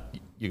remind that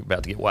you're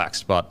about to get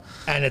waxed. But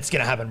And it's going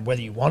to happen whether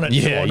you want it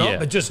Yeah, or not, yeah.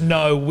 but just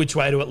know which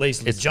way to at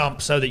least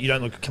jump so that you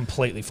don't look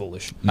completely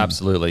foolish.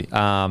 absolutely.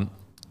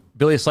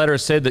 Billy Slater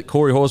has said that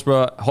Corey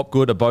Horsburgh,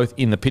 Hopgood are both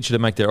in the picture to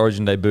make their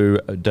Origin debut.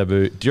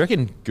 Do you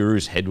reckon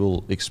Guru's head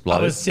will explode?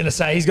 I was going to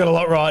say, he's got a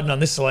lot riding on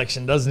this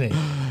selection, doesn't he?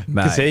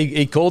 Because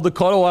he called the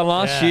Cotter one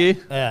last year.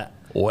 Yeah.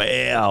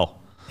 Wow.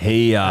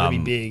 He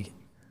That'd be big.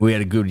 we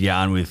had a good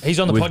yarn with. He's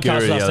on the with podcast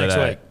Guru the with us other next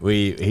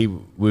day.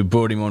 We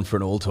brought him on for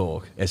an all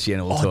talk,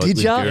 SCN all talk. with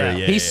ya? Guru,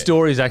 Yeah. His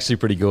story is actually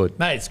pretty good.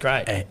 Mate, it's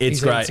great.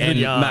 It's great, a good and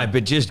yarn. mate,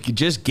 but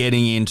just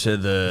getting into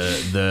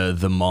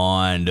the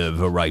mind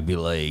of a rugby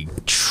league,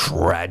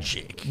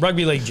 tragic.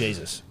 Rugby league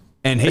Jesus.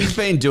 And he's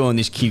been doing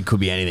this kid could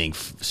be anything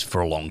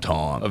for a long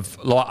time.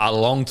 Like a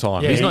long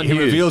time. Yeah, He's he- not he new.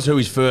 reveals who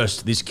his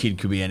first this kid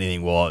could be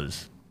anything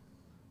was.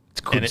 It's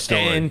a good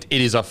story. And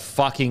it is a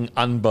fucking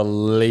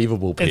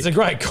unbelievable pick. It's a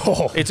great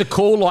call. It's a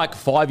call like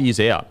 5 years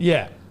out.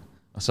 Yeah.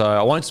 So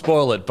I won't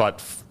spoil it,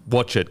 but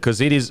watch it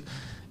because it is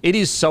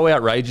so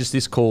outrageous,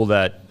 this call,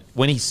 that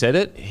when he said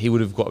it, he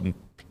would have gotten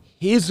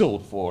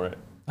pizzled for it.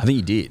 I think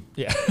he did.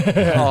 Yeah.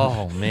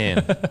 Oh,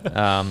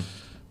 man.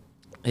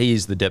 He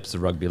is the depths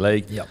of rugby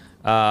league. Yep.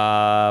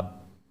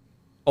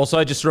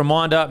 Also, just a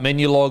reminder,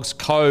 menu logs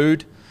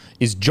code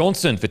is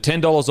Johnson for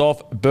 $10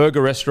 off.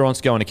 Burger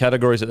restaurants go into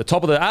categories at the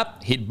top of the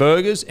app. Hit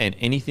burgers and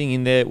anything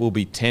in there will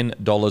be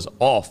 $10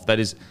 off. That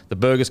is the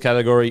burgers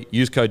category.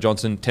 Use code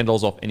Johnson,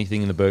 $10 off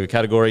anything in the burger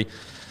category.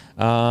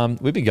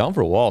 We've been going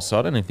for a while, so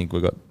I don't even think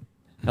we've got...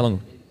 How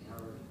long?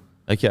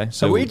 Okay,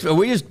 so we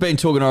just been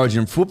talking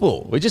Origin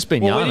football. We've just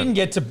been Well, yarning. we didn't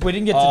get to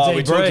debrief.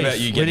 we talked about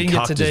you We getting didn't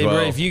get to cucked as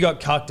well. debrief. You got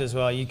cucked as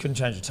well. You couldn't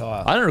change your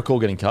tyre. I don't recall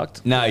getting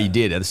cucked. No, you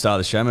did at the start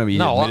of the show. Remember you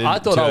No, admitted I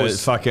thought to I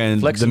was fucking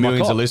the flexing my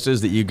millions cock. of listeners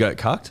that you got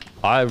cucked.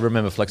 I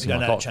remember You flexing don't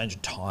my know how cock. to change a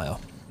tyre.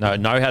 No,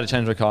 know how to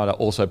change my car.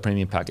 Also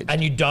premium package.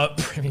 And you don't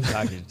premium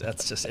package.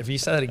 That's just, if you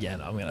say that again,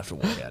 I'm going to have to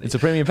walk out. It's a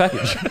premium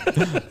package.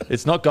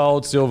 It's not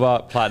gold,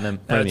 silver, platinum,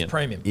 No, premium. it's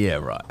premium. Yeah,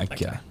 right.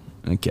 Okay.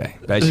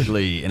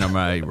 Basically,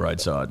 NRA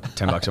roadside,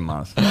 $10 a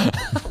month.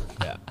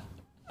 Yeah.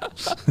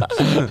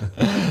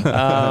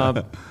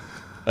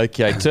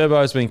 Okay, Turbo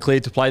has been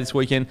cleared to play this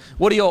weekend.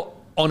 What are your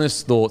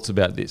honest thoughts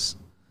about this?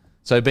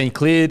 So being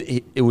cleared,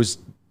 it was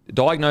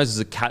diagnosed as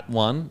a Cat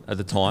 1 at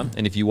the time,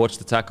 and if you watch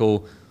the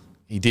tackle,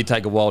 he did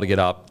take a while to get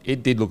up.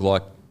 It did look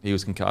like he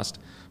was concussed,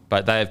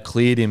 but they have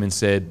cleared him and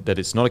said that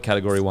it's not a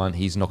Category 1.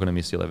 He's not going to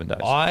miss the 11 days.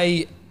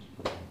 I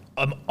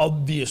am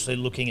obviously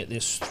looking at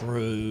this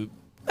through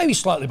maybe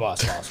slightly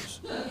biased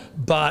glasses.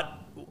 But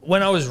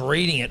when I was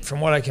reading it, from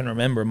what I can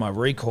remember, my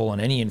recall on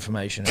any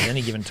information at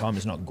any given time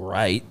is not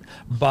great,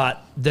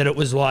 but that it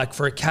was like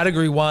for a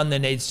Category 1, there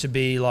needs to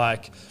be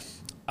like,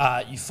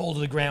 you fall to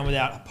the ground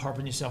without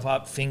propping yourself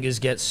up, fingers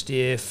get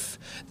stiff,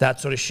 that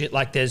sort of shit.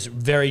 Like there's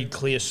very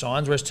clear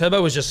signs, whereas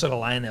Turbo was just sort of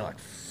laying there like,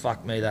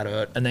 fuck me, that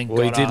hurt, and then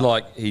Well,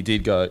 got up. he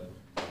did go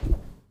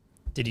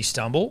Did he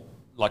stumble?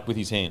 like with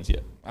his hands, yeah.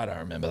 I don't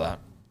remember that.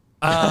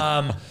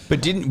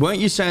 But weren't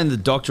you saying the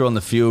doctor on the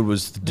field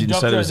didn't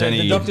say there was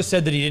any? The doctor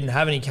said that he didn't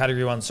have any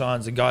Category 1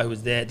 signs. The guy who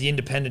was there, the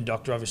independent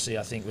doctor, obviously,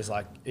 I think was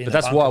like. But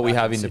that's why we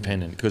have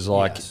independent, because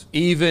like Yes.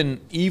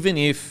 even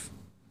if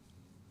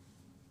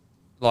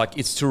like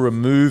it's to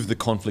remove the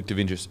conflict of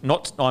interest.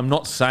 I'm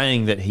not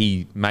saying that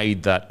he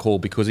made that call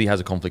because he has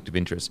a conflict of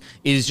interest.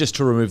 It is just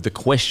to remove the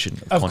question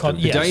of conflict.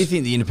 yes. Don't you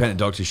think the independent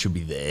doctor should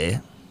be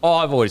there? Oh,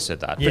 I've always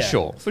said that Yeah.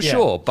 for Yeah.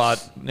 sure. But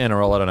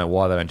NRL, I don't know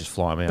why they don't just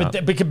fly him out.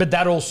 But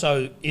that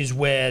also is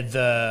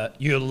where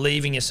you're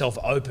leaving yourself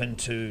open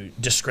to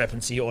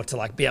discrepancy or to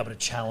like be able to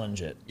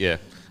challenge it. Yeah,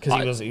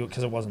 Because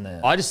it wasn't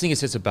there. I just think it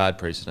sets a bad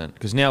precedent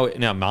because now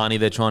Marnie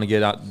they're trying to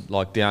get up,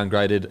 like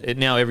downgraded.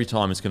 Now every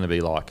time it's going to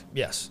be like,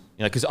 Yes.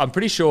 you know, because I'm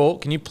pretty sure.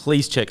 Can you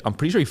please check? I'm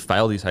pretty sure he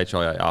failed his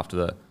HIA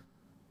after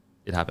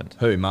it happened.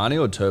 Who, Marnie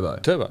or Turbo?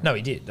 Turbo. No,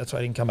 he did. That's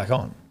why he didn't come back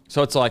on.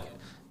 So it's like,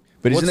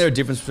 But isn't What's- there a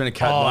difference between a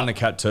Cat 1 and a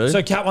Cat 2?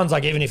 So Cat 1's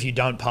like even if you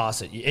don't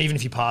pass it, even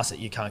if you pass it,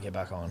 you can't get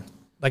back on.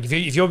 Like if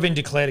you've been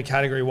declared a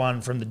Category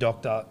 1 from the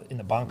doctor in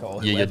the bunker or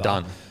Yeah, you're whoever,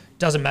 done.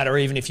 Doesn't matter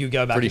even if you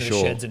go back Pretty into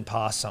sure. the sheds and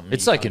pass something.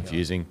 it's you so can't go.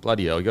 confusing.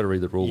 Bloody hell, you got to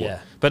read the rule book. Yeah.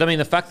 But I mean,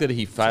 the fact that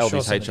he failed sure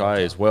his something HIA like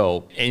as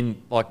well, and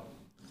like,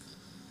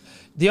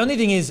 The only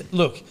thing is,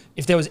 look,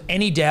 if there was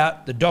any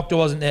doubt, the doctor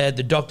wasn't there.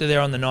 The doctor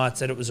there on the night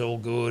said it was all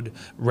good,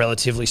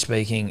 relatively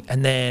speaking.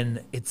 And then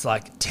it's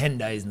like 10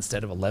 days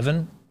instead of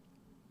 11.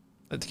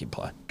 Let the kid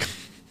play.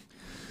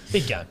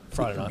 Big game,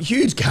 Friday night.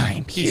 Huge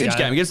game. Huge Huge game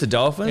game. against the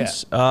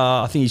Dolphins.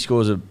 I think he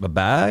scores a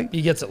bag.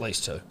 He gets at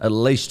least 2. At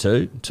least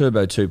 2.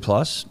 Turbo 2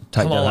 plus.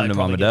 Take that Hamale home to mum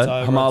probably and gets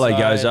dad. over, Hamale I'd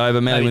goes say.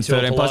 over. Manly Maybe win 2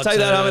 13 plus. Take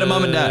that home to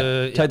mum and dad.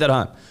 yeah. Take that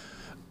home.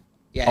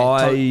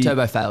 Yeah,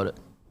 Turbo failed it.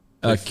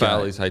 he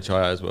failed his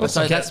HIA as well.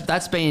 So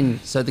that's been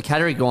the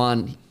Category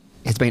 1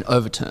 has been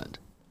overturned.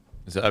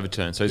 It's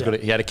overturned. So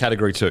he had a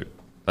Category 2.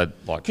 But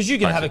like, Because you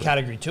can have a basically.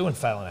 Category 2 and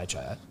fail an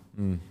HIA.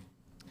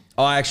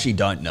 I actually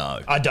don't know.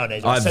 I don't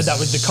either. I said that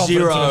with the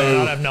confidence in the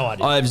man. I have no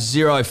idea. I have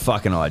zero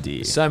fucking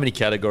idea. So many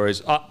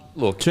categories.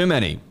 Look, Too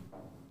many.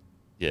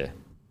 yeah.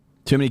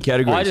 Too many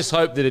categories. I just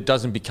hope that it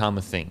doesn't become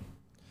a thing.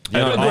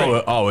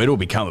 It'll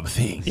become a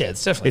thing. yeah,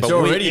 it's definitely. It's but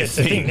already a it's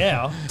a thing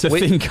now. It's a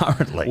thing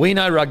currently. We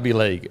know rugby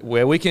league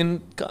where we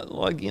can,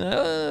 like,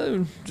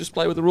 just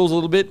play with the rules a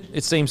little bit.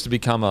 It seems to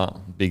become a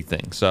big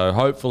thing. So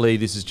hopefully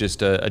this is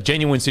just a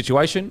genuine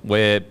situation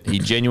where he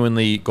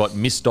genuinely got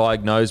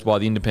misdiagnosed by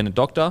the independent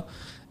doctor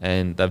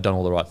and they've done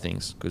all the right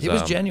things. It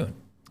was genuine.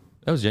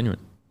 That was genuine.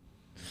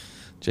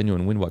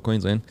 Genuine win by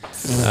Queensland.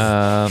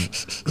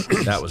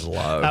 That was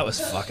low. That was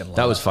fucking low.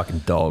 That was fucking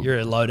dog. You're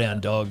a low down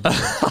dog.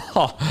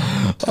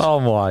 Oh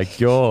my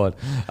God.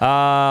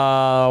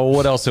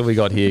 What else have we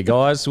got here,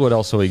 guys? What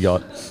else have we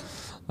got?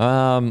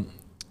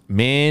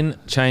 Man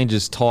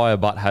changes tyre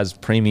but has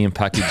premium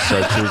package,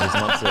 so chooses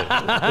not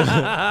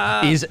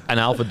to. Is an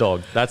alpha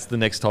dog. That's the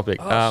next topic.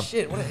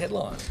 Shit, what a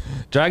headline.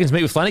 Dragons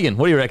meet with Flanagan.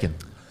 What do you reckon?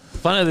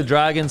 Flanagan the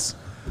Dragons.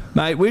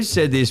 Mate, we've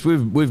said this.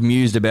 We've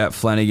mused about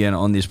Flanagan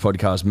on this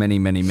podcast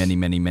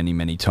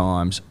many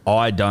times.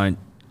 I don't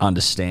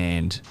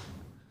understand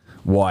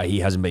why he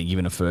hasn't been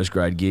given a first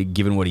grade gig,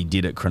 given what he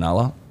did at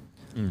Cronulla.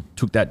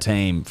 Took that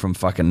team from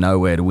fucking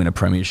nowhere to win a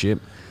premiership.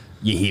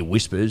 You hear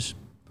whispers,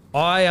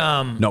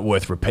 not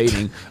worth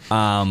repeating.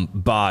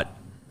 But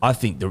I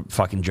think the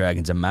fucking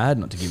Dragons are mad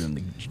not to give him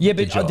the Yeah,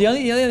 but job. the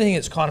only thing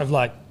that's kind of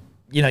like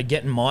you know,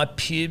 getting my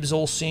pubes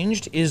all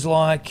singed is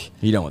like,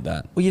 You don't want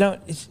that. well, you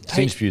don't. It's,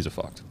 Singed pews are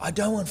fucked. I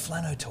don't want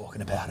Flano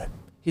talking about it.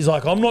 He's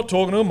like, I'm not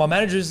talking to him. My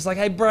manager's just like,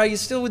 hey, bro, you're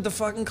still with the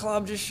fucking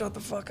club. Just shut the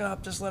fuck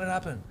up. Just let it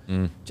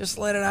happen. Just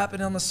let it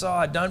happen on the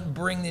side. Don't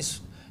bring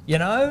this, you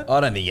know? I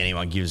don't think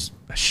anyone gives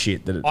a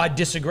shit that. I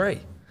disagree.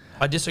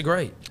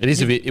 It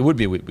is a bit. It would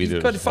be a bit.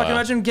 You've got to fucking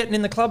imagine him getting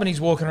in the club and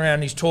he's walking around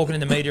and he's talking in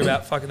the media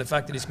about fucking the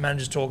fact that his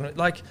manager's talking.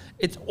 Like,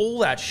 it's all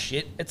that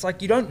shit. It's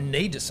like, you don't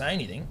need to say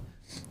anything.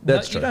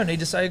 That's true. You don't need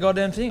to say a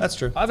goddamn thing. That's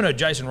true. I haven't heard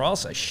Jason Ryle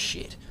say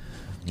shit.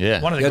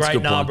 Yeah, One of the That's a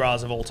great good point.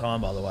 Narbras of all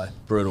time, by the way.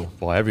 Brutal.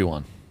 by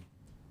everyone,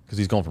 because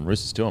he's gone from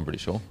Roosters too. I'm pretty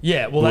sure.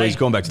 Yeah, well, Well, he's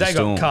gone back to the they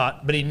Storm. got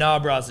cut, but he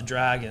Narbras the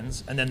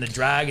Dragons, and then the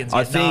Dragons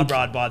I get think.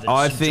 Narbra'd by the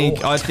I St. think.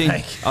 I George. think.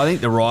 I think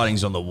the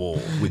writing's on the wall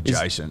with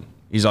Jason.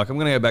 He's like, I'm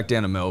going to go back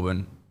down to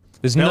Melbourne.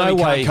 There's Melbourne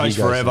no way can't coach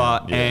he goes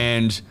forever, there. Yeah.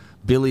 and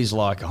Billy's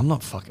like, I'm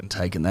not fucking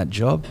taking that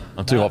job.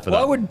 I'm too hot for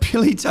Why that. would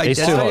Billy take He's that? It's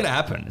too not hot. going to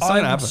happen. It's not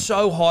going to I'm happen.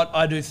 so hot,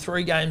 I do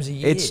 3 games a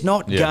year. It's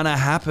not Yeah. going to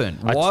happen.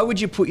 Why would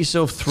you put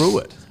yourself through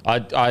it?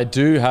 I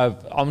do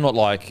have. I'm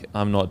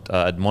not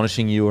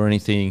admonishing you or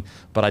anything,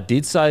 but I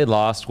did say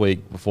last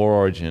week before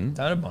Origin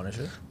Don't admonish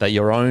it. that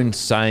your own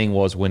saying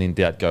was, "When in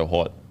doubt, go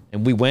hot,"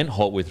 and we went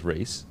hot with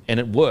Reece, and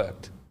it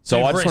worked. So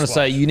Yeah, I just Reece want to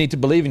say was. you need to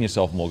believe in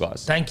yourself more,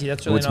 guys. Thank you.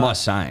 That's Well, really it's my nice.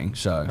 saying,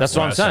 so That's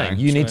what I'm saying.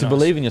 You need to really nice.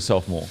 believe in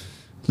yourself more.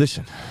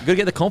 Listen, You got to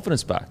get the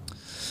confidence back.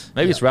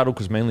 Maybe it's rattled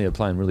because Manly are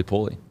playing really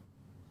poorly.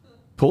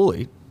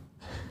 Paulie,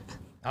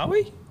 Are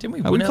we? Didn't we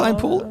are we win playing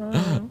our,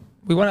 Paulie?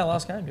 We won our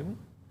last game, didn't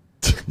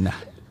we? Nah.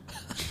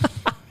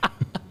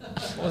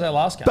 What was our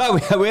last game?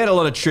 But we had a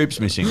lot of troops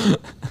missing.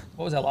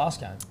 What was our last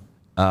game?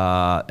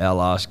 Our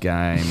last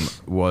game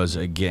was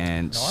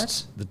against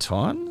Knights? the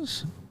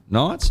Titans.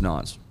 Knights.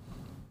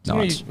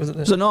 Was it the- It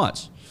was the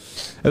Knights.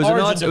 It was the Origin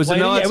Knights. It was the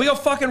depleted. Knights. Yeah, we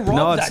got fucking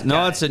robbed Knights, that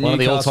Knights game. at One of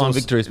the Newcastle. all-time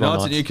victories by Knights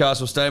at Knights.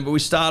 Newcastle Stadium, but we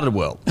started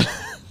well.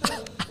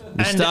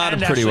 We started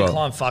and pretty actually well.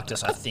 Klein fucked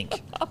us, I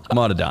think.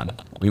 Might have done.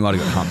 We might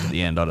have got humped at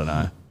the end. I don't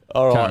know.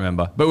 All right. Can't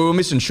remember. But we were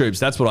missing troops.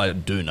 That's what I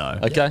do know.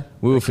 Okay.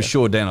 We were for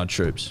sure down on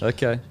troops.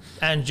 Okay.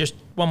 And just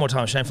one more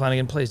time, Shane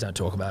Flanagan, please don't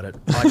talk about it.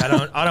 Like,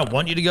 I don't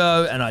want you to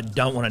go, and I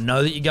don't want to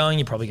know that you're going.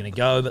 You're probably going to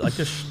go, but like,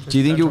 just Do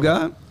you think don't you'll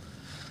talk go?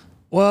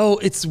 Well,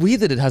 it's weird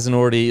that he hasn't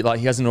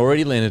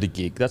already landed a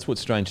gig. That's what's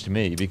strange to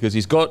me because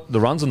he's got the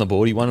runs on the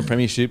board. He won a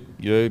premiership,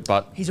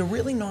 but He's a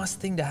really nice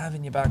thing to have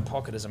in your back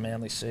pocket as a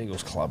Manly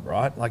Seagulls club,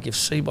 right? Like if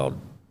Seabold,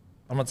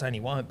 I'm not saying he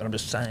won't, but I'm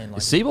just saying like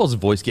is Seabold's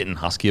voice getting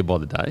huskier by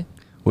the day?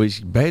 Well,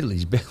 he's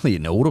barely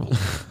inaudible.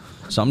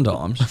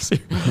 Sometimes.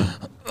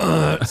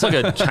 It's like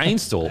a chain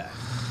stall.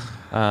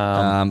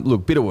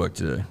 Look, bit of work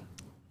to do.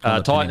 on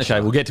the Titans. peninsula.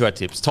 Okay, we'll get to our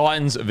tips.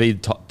 Titans v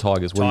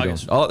Tigers. What are you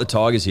Tigers. going? I like the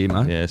Tigers here,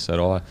 mate. Yeah, so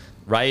do I.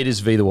 Raiders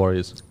v the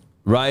Warriors.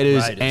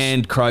 Raiders, Raiders.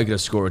 and Kroger to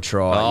score a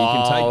try.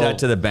 You can take that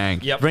to the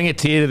bank. Yep. Bring a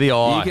tear to the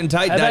eye. You can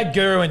take How that. about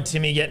Guru and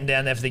Timmy getting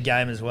down there for the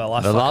game as well?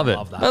 I They fucking love it.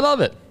 love that. They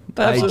love it.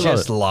 They They absolutely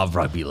just love love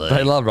rugby league. it.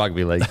 They love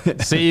rugby league.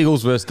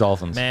 Seagulls versus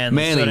Dolphins. Man,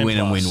 Manly 13 win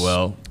and plus. win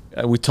well.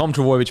 With Tom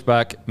Trbojevic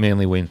back,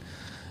 Manly win.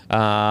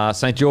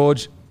 St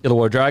George,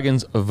 Illawarra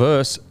Dragons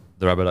versus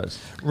the Rabbitohs.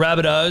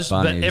 Rabbitohs,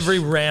 but Bunnies. every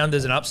round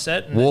there's an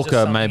upset. And there's just Walker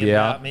something maybe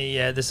about out. Me.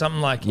 Yeah, there's something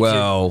like if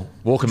Well,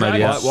 Walker maybe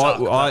Dragons out. suck,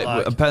 but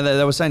like- apparently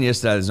they were saying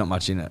yesterday there's not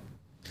much in it.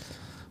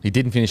 He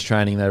didn't finish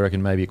training. They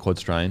reckon maybe a quad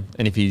strain.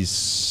 And if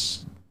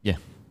he's,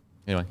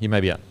 anyway, he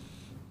may be out.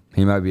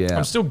 He may be I'm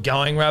out. still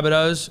going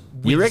Rabbitohs.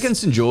 You with- reckon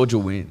St George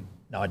will win?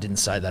 No, I didn't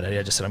say that.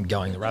 I just said I'm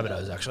going the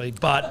Rabbitohs actually.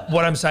 But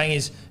what I'm saying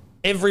is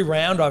every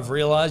round I've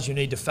realised you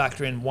need to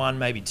factor in 1,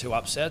 maybe 2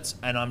 upsets,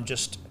 and I'm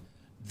just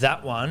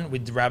that one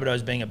with the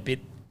Rabbitohs being a bit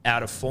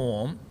out of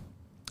form,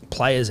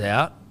 players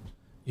out,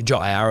 your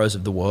Jai Arrows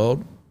of the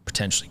world,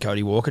 potentially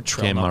Cody Walker,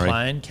 Trell Cam not Murray.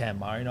 playing, Cam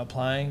Murray not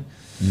playing.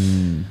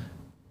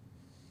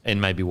 And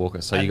maybe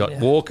Walker. So you And, got yeah.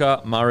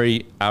 Walker,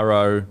 Murray,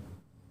 Arrow,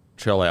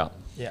 Trell out.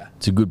 Yeah,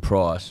 It's a good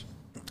price.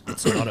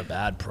 it's not a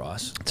bad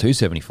price.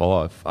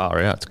 275. Far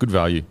out. It's good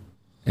value.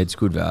 It's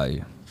good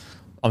value.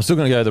 I'm still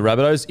going to go the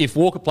Rabbitohs. If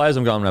Walker plays,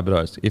 I'm going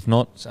Rabbitohs. If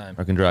not, Same. I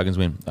reckon Dragons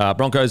win.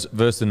 Broncos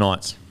versus the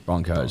Knights.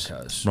 Broncos.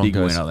 Broncos. Big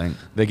Broncos. win, I think.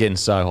 They're getting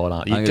so hot,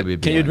 aren't you? I'm gonna be a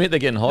Can big you one. admit they're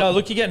getting hot? No,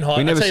 look, you're getting hot.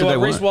 We I never tell you said what,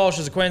 they Reece weren't. Walsh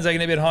is a Queensland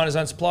going to be behind his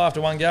own supply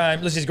after one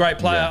game. Listen, he's a great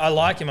player. Yeah. I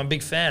like him. I'm a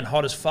big fan.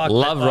 Hot as fuck.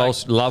 love but,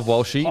 like,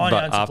 Walshy, High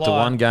but on after supply.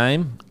 one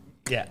game,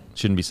 Yeah,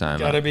 shouldn't be saying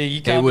gotta that. be.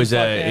 You can't be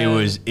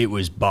fucking- It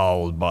was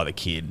bold by the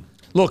kid.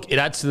 Look, it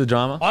adds to the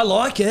drama. I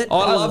like it.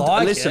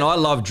 I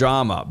love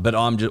drama, but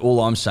all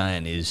I'm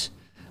saying is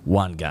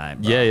one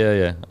game. Bro.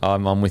 Yeah.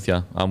 I'm with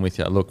you.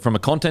 Look, from a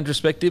content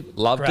perspective,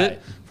 loved Great.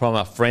 it. From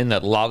a friend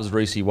that loves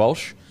Reece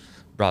Walsh,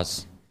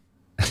 bruz,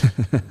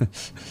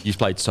 you've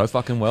played so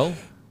fucking well.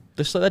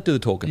 Just let that do the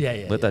talking.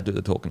 Yeah. Let that do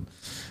the talking.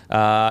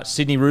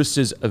 Sydney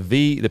Roosters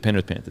v the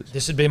Penrith Panthers.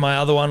 This would be my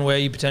other one where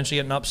you potentially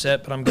get an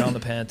upset, but I'm going the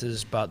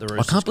Panthers. But the I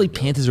Roosters. can't believe could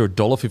do it. Panthers are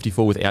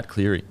 $1.54 without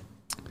Cleary.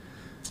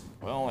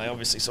 Well, I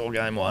obviously saw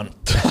game 1.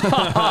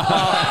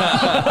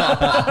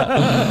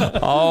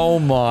 Oh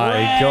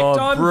my God,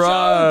 I'm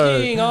bro.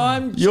 joking.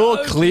 I'm Your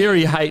joking.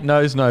 Cleary hate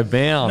knows no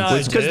bounds. No,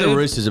 It's because the dude.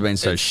 Roosters have been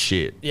so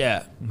shit.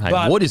 Yeah. Mate,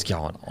 but what is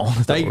going on?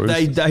 With the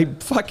Roosters? They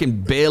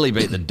fucking barely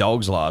beat the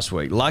Dogs last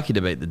week. Lucky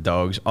to beat the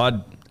Dogs.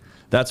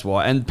 That's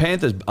why. And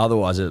Panthers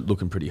otherwise are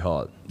looking pretty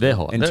hot. They're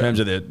hot. In terms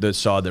of the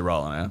side they're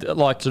rolling out.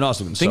 Like, it's a nice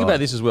looking think side. about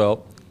this as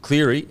well.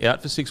 Cleary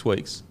out for 6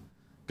 weeks,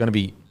 going to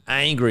be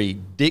angry,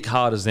 dick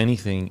hard as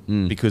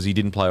anything because he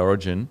didn't play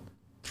Origin.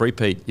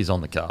 3-peat is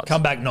on the cards.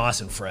 come back nice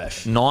and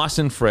fresh. Nice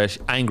and fresh,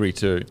 angry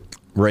too,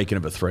 Reeking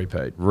of a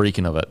 3-peat.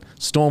 reeking of it.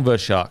 Storm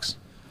versus Sharks.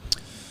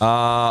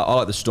 I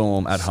like the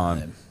Storm at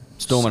home.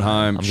 Storm at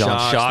home. I'm going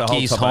Sharks, the whole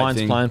Sharkies. top eight Hines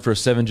thing. playing for a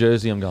 7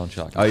 jersey. I'm going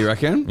Sharkies. Oh, you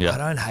reckon? Yeah. I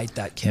don't hate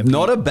that, Kempy.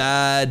 Not a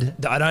bad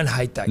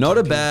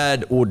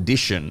Kempy.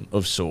 audition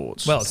of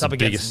sorts. Well, it's up the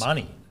against biggest-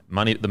 money.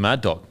 Money at the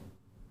Mad Dog.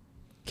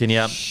 Can you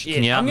out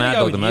I'm Mad gonna go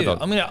Dog with the Mad you.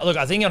 Dog? Look,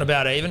 I think on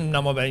about even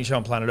number one betting show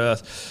on planet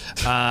Earth.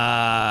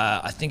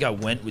 I think I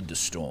went with the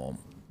Storm,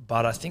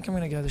 but I think I'm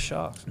going to go the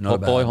Sharks. Not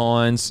Hot bad. boy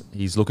Hines.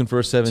 He's looking for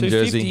a 7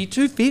 jersey.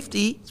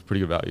 250. It's pretty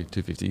good value,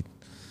 250.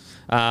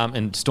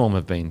 And Storm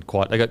have been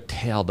they got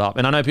towed up.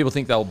 And I know people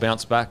think they'll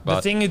bounce back,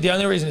 but The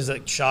only reason is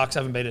that Sharks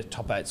haven't been a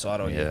top 8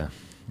 side all year.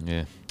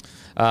 yeah.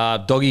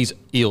 Doggies,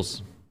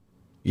 Eels.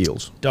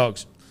 Eels.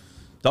 Dogs.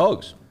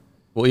 Dogs.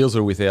 Well, Eels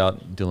are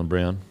without Dylan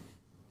Brown.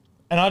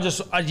 And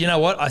you know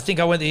what? I think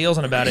I went the Eels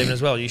on about even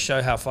as well. You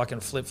show how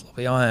fucking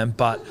flip-floppy I am,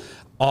 but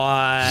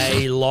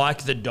I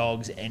like the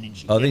Dogs'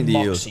 energy. I think Their the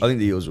Eels. moxie. I think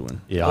the Eels will win.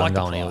 Yeah, I like I'm the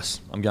going price.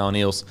 Eels. I'm going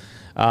Eels.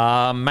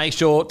 Make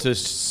sure to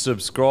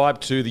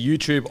subscribe to the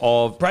YouTube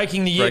of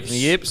Breaking the Yips. Breaking the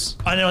Yips.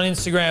 And on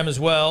Instagram as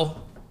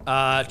well.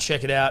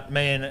 Check it out.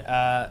 Me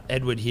and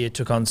Edward here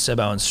took on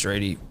Sebo and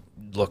Streety.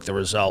 Look, the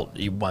result,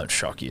 it won't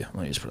shock you.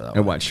 Let me just put it that It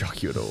way. won't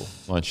shock you at all.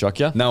 Won't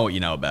shock you. Know what you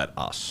know about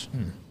us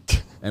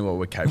and what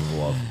we're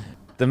capable of.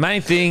 The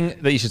main thing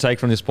that you should take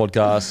from this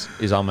podcast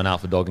is I'm an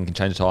alpha dog and can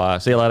change a tyre.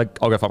 See you later.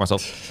 I'll go fuck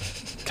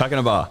myself. Cuck in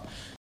a bar.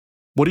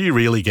 What are you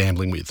really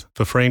gambling with?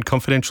 For free and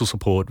confidential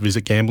support,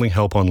 visit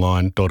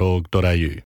gamblinghelponline.org.au.